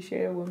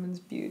appreciate a woman's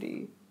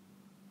beauty.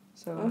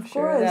 So I'm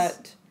sure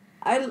that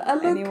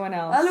anyone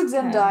else I look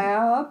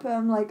Zendaya up and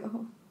I'm like,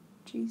 oh,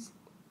 jeez.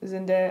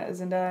 Zendaya.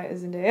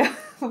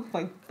 Oh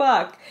my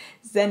fuck.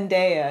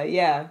 Zendaya,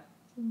 yeah.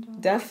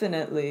 Zendaya.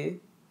 Definitely.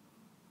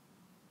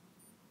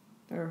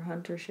 Or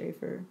Hunter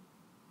Schafer.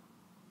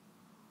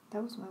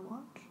 That was my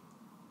watch.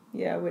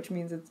 Yeah, which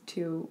means it's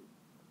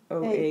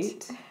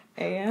 2:08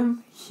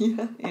 a.m.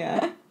 Yeah.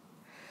 Yeah.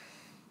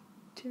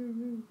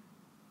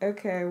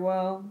 Okay,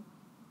 well,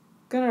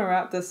 gonna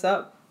wrap this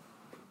up.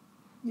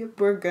 Yep.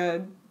 We're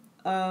good.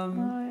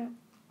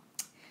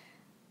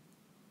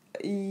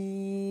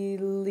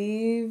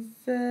 Leave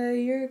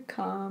your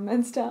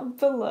comments down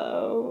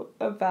below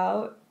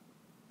about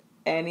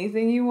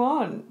anything you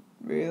want,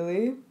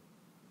 really.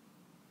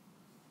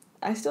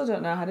 I still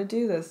don't know how to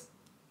do this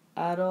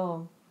at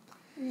all.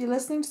 You're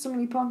listening to so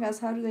many podcasts,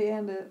 how do they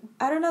end it?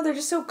 I don't know, they're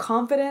just so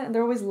confident and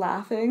they're always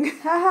laughing.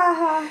 Ha ha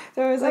ha.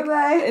 They're always like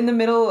in the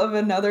middle of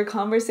another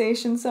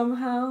conversation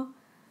somehow.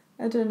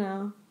 I don't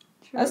know.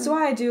 True. That's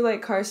why I do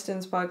like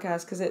Karsten's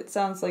podcast, because it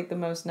sounds like the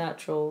most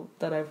natural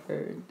that I've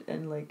heard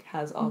and like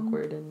has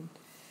awkward and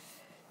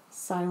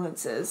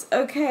silences.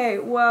 Okay,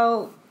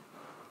 well,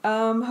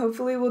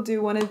 hopefully we'll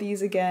do one of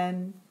these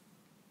again.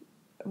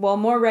 Well,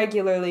 more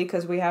regularly,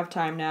 because we have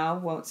time now.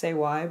 Won't say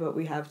why, but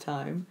we have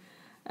time.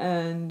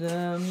 And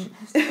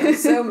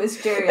so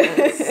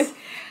mysterious.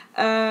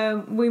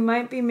 We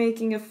might be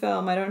making a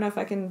film. I don't know if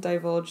I can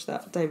divulge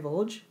that.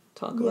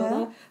 Talk about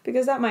that?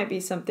 Because that might be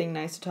something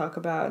nice to talk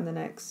about in the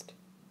next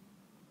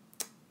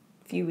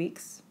few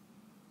weeks.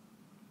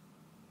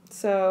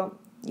 So,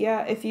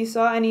 yeah, if you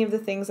saw any of the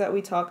things that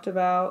we talked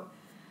about,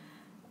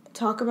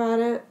 talk about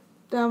it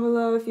down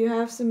below. If you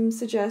have some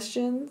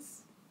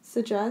suggestions,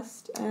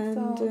 suggest. And,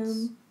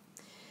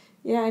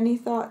 any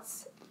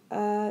thoughts.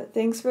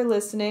 Thanks for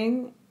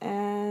listening,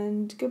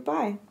 and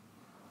goodbye.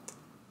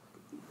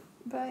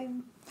 Bye.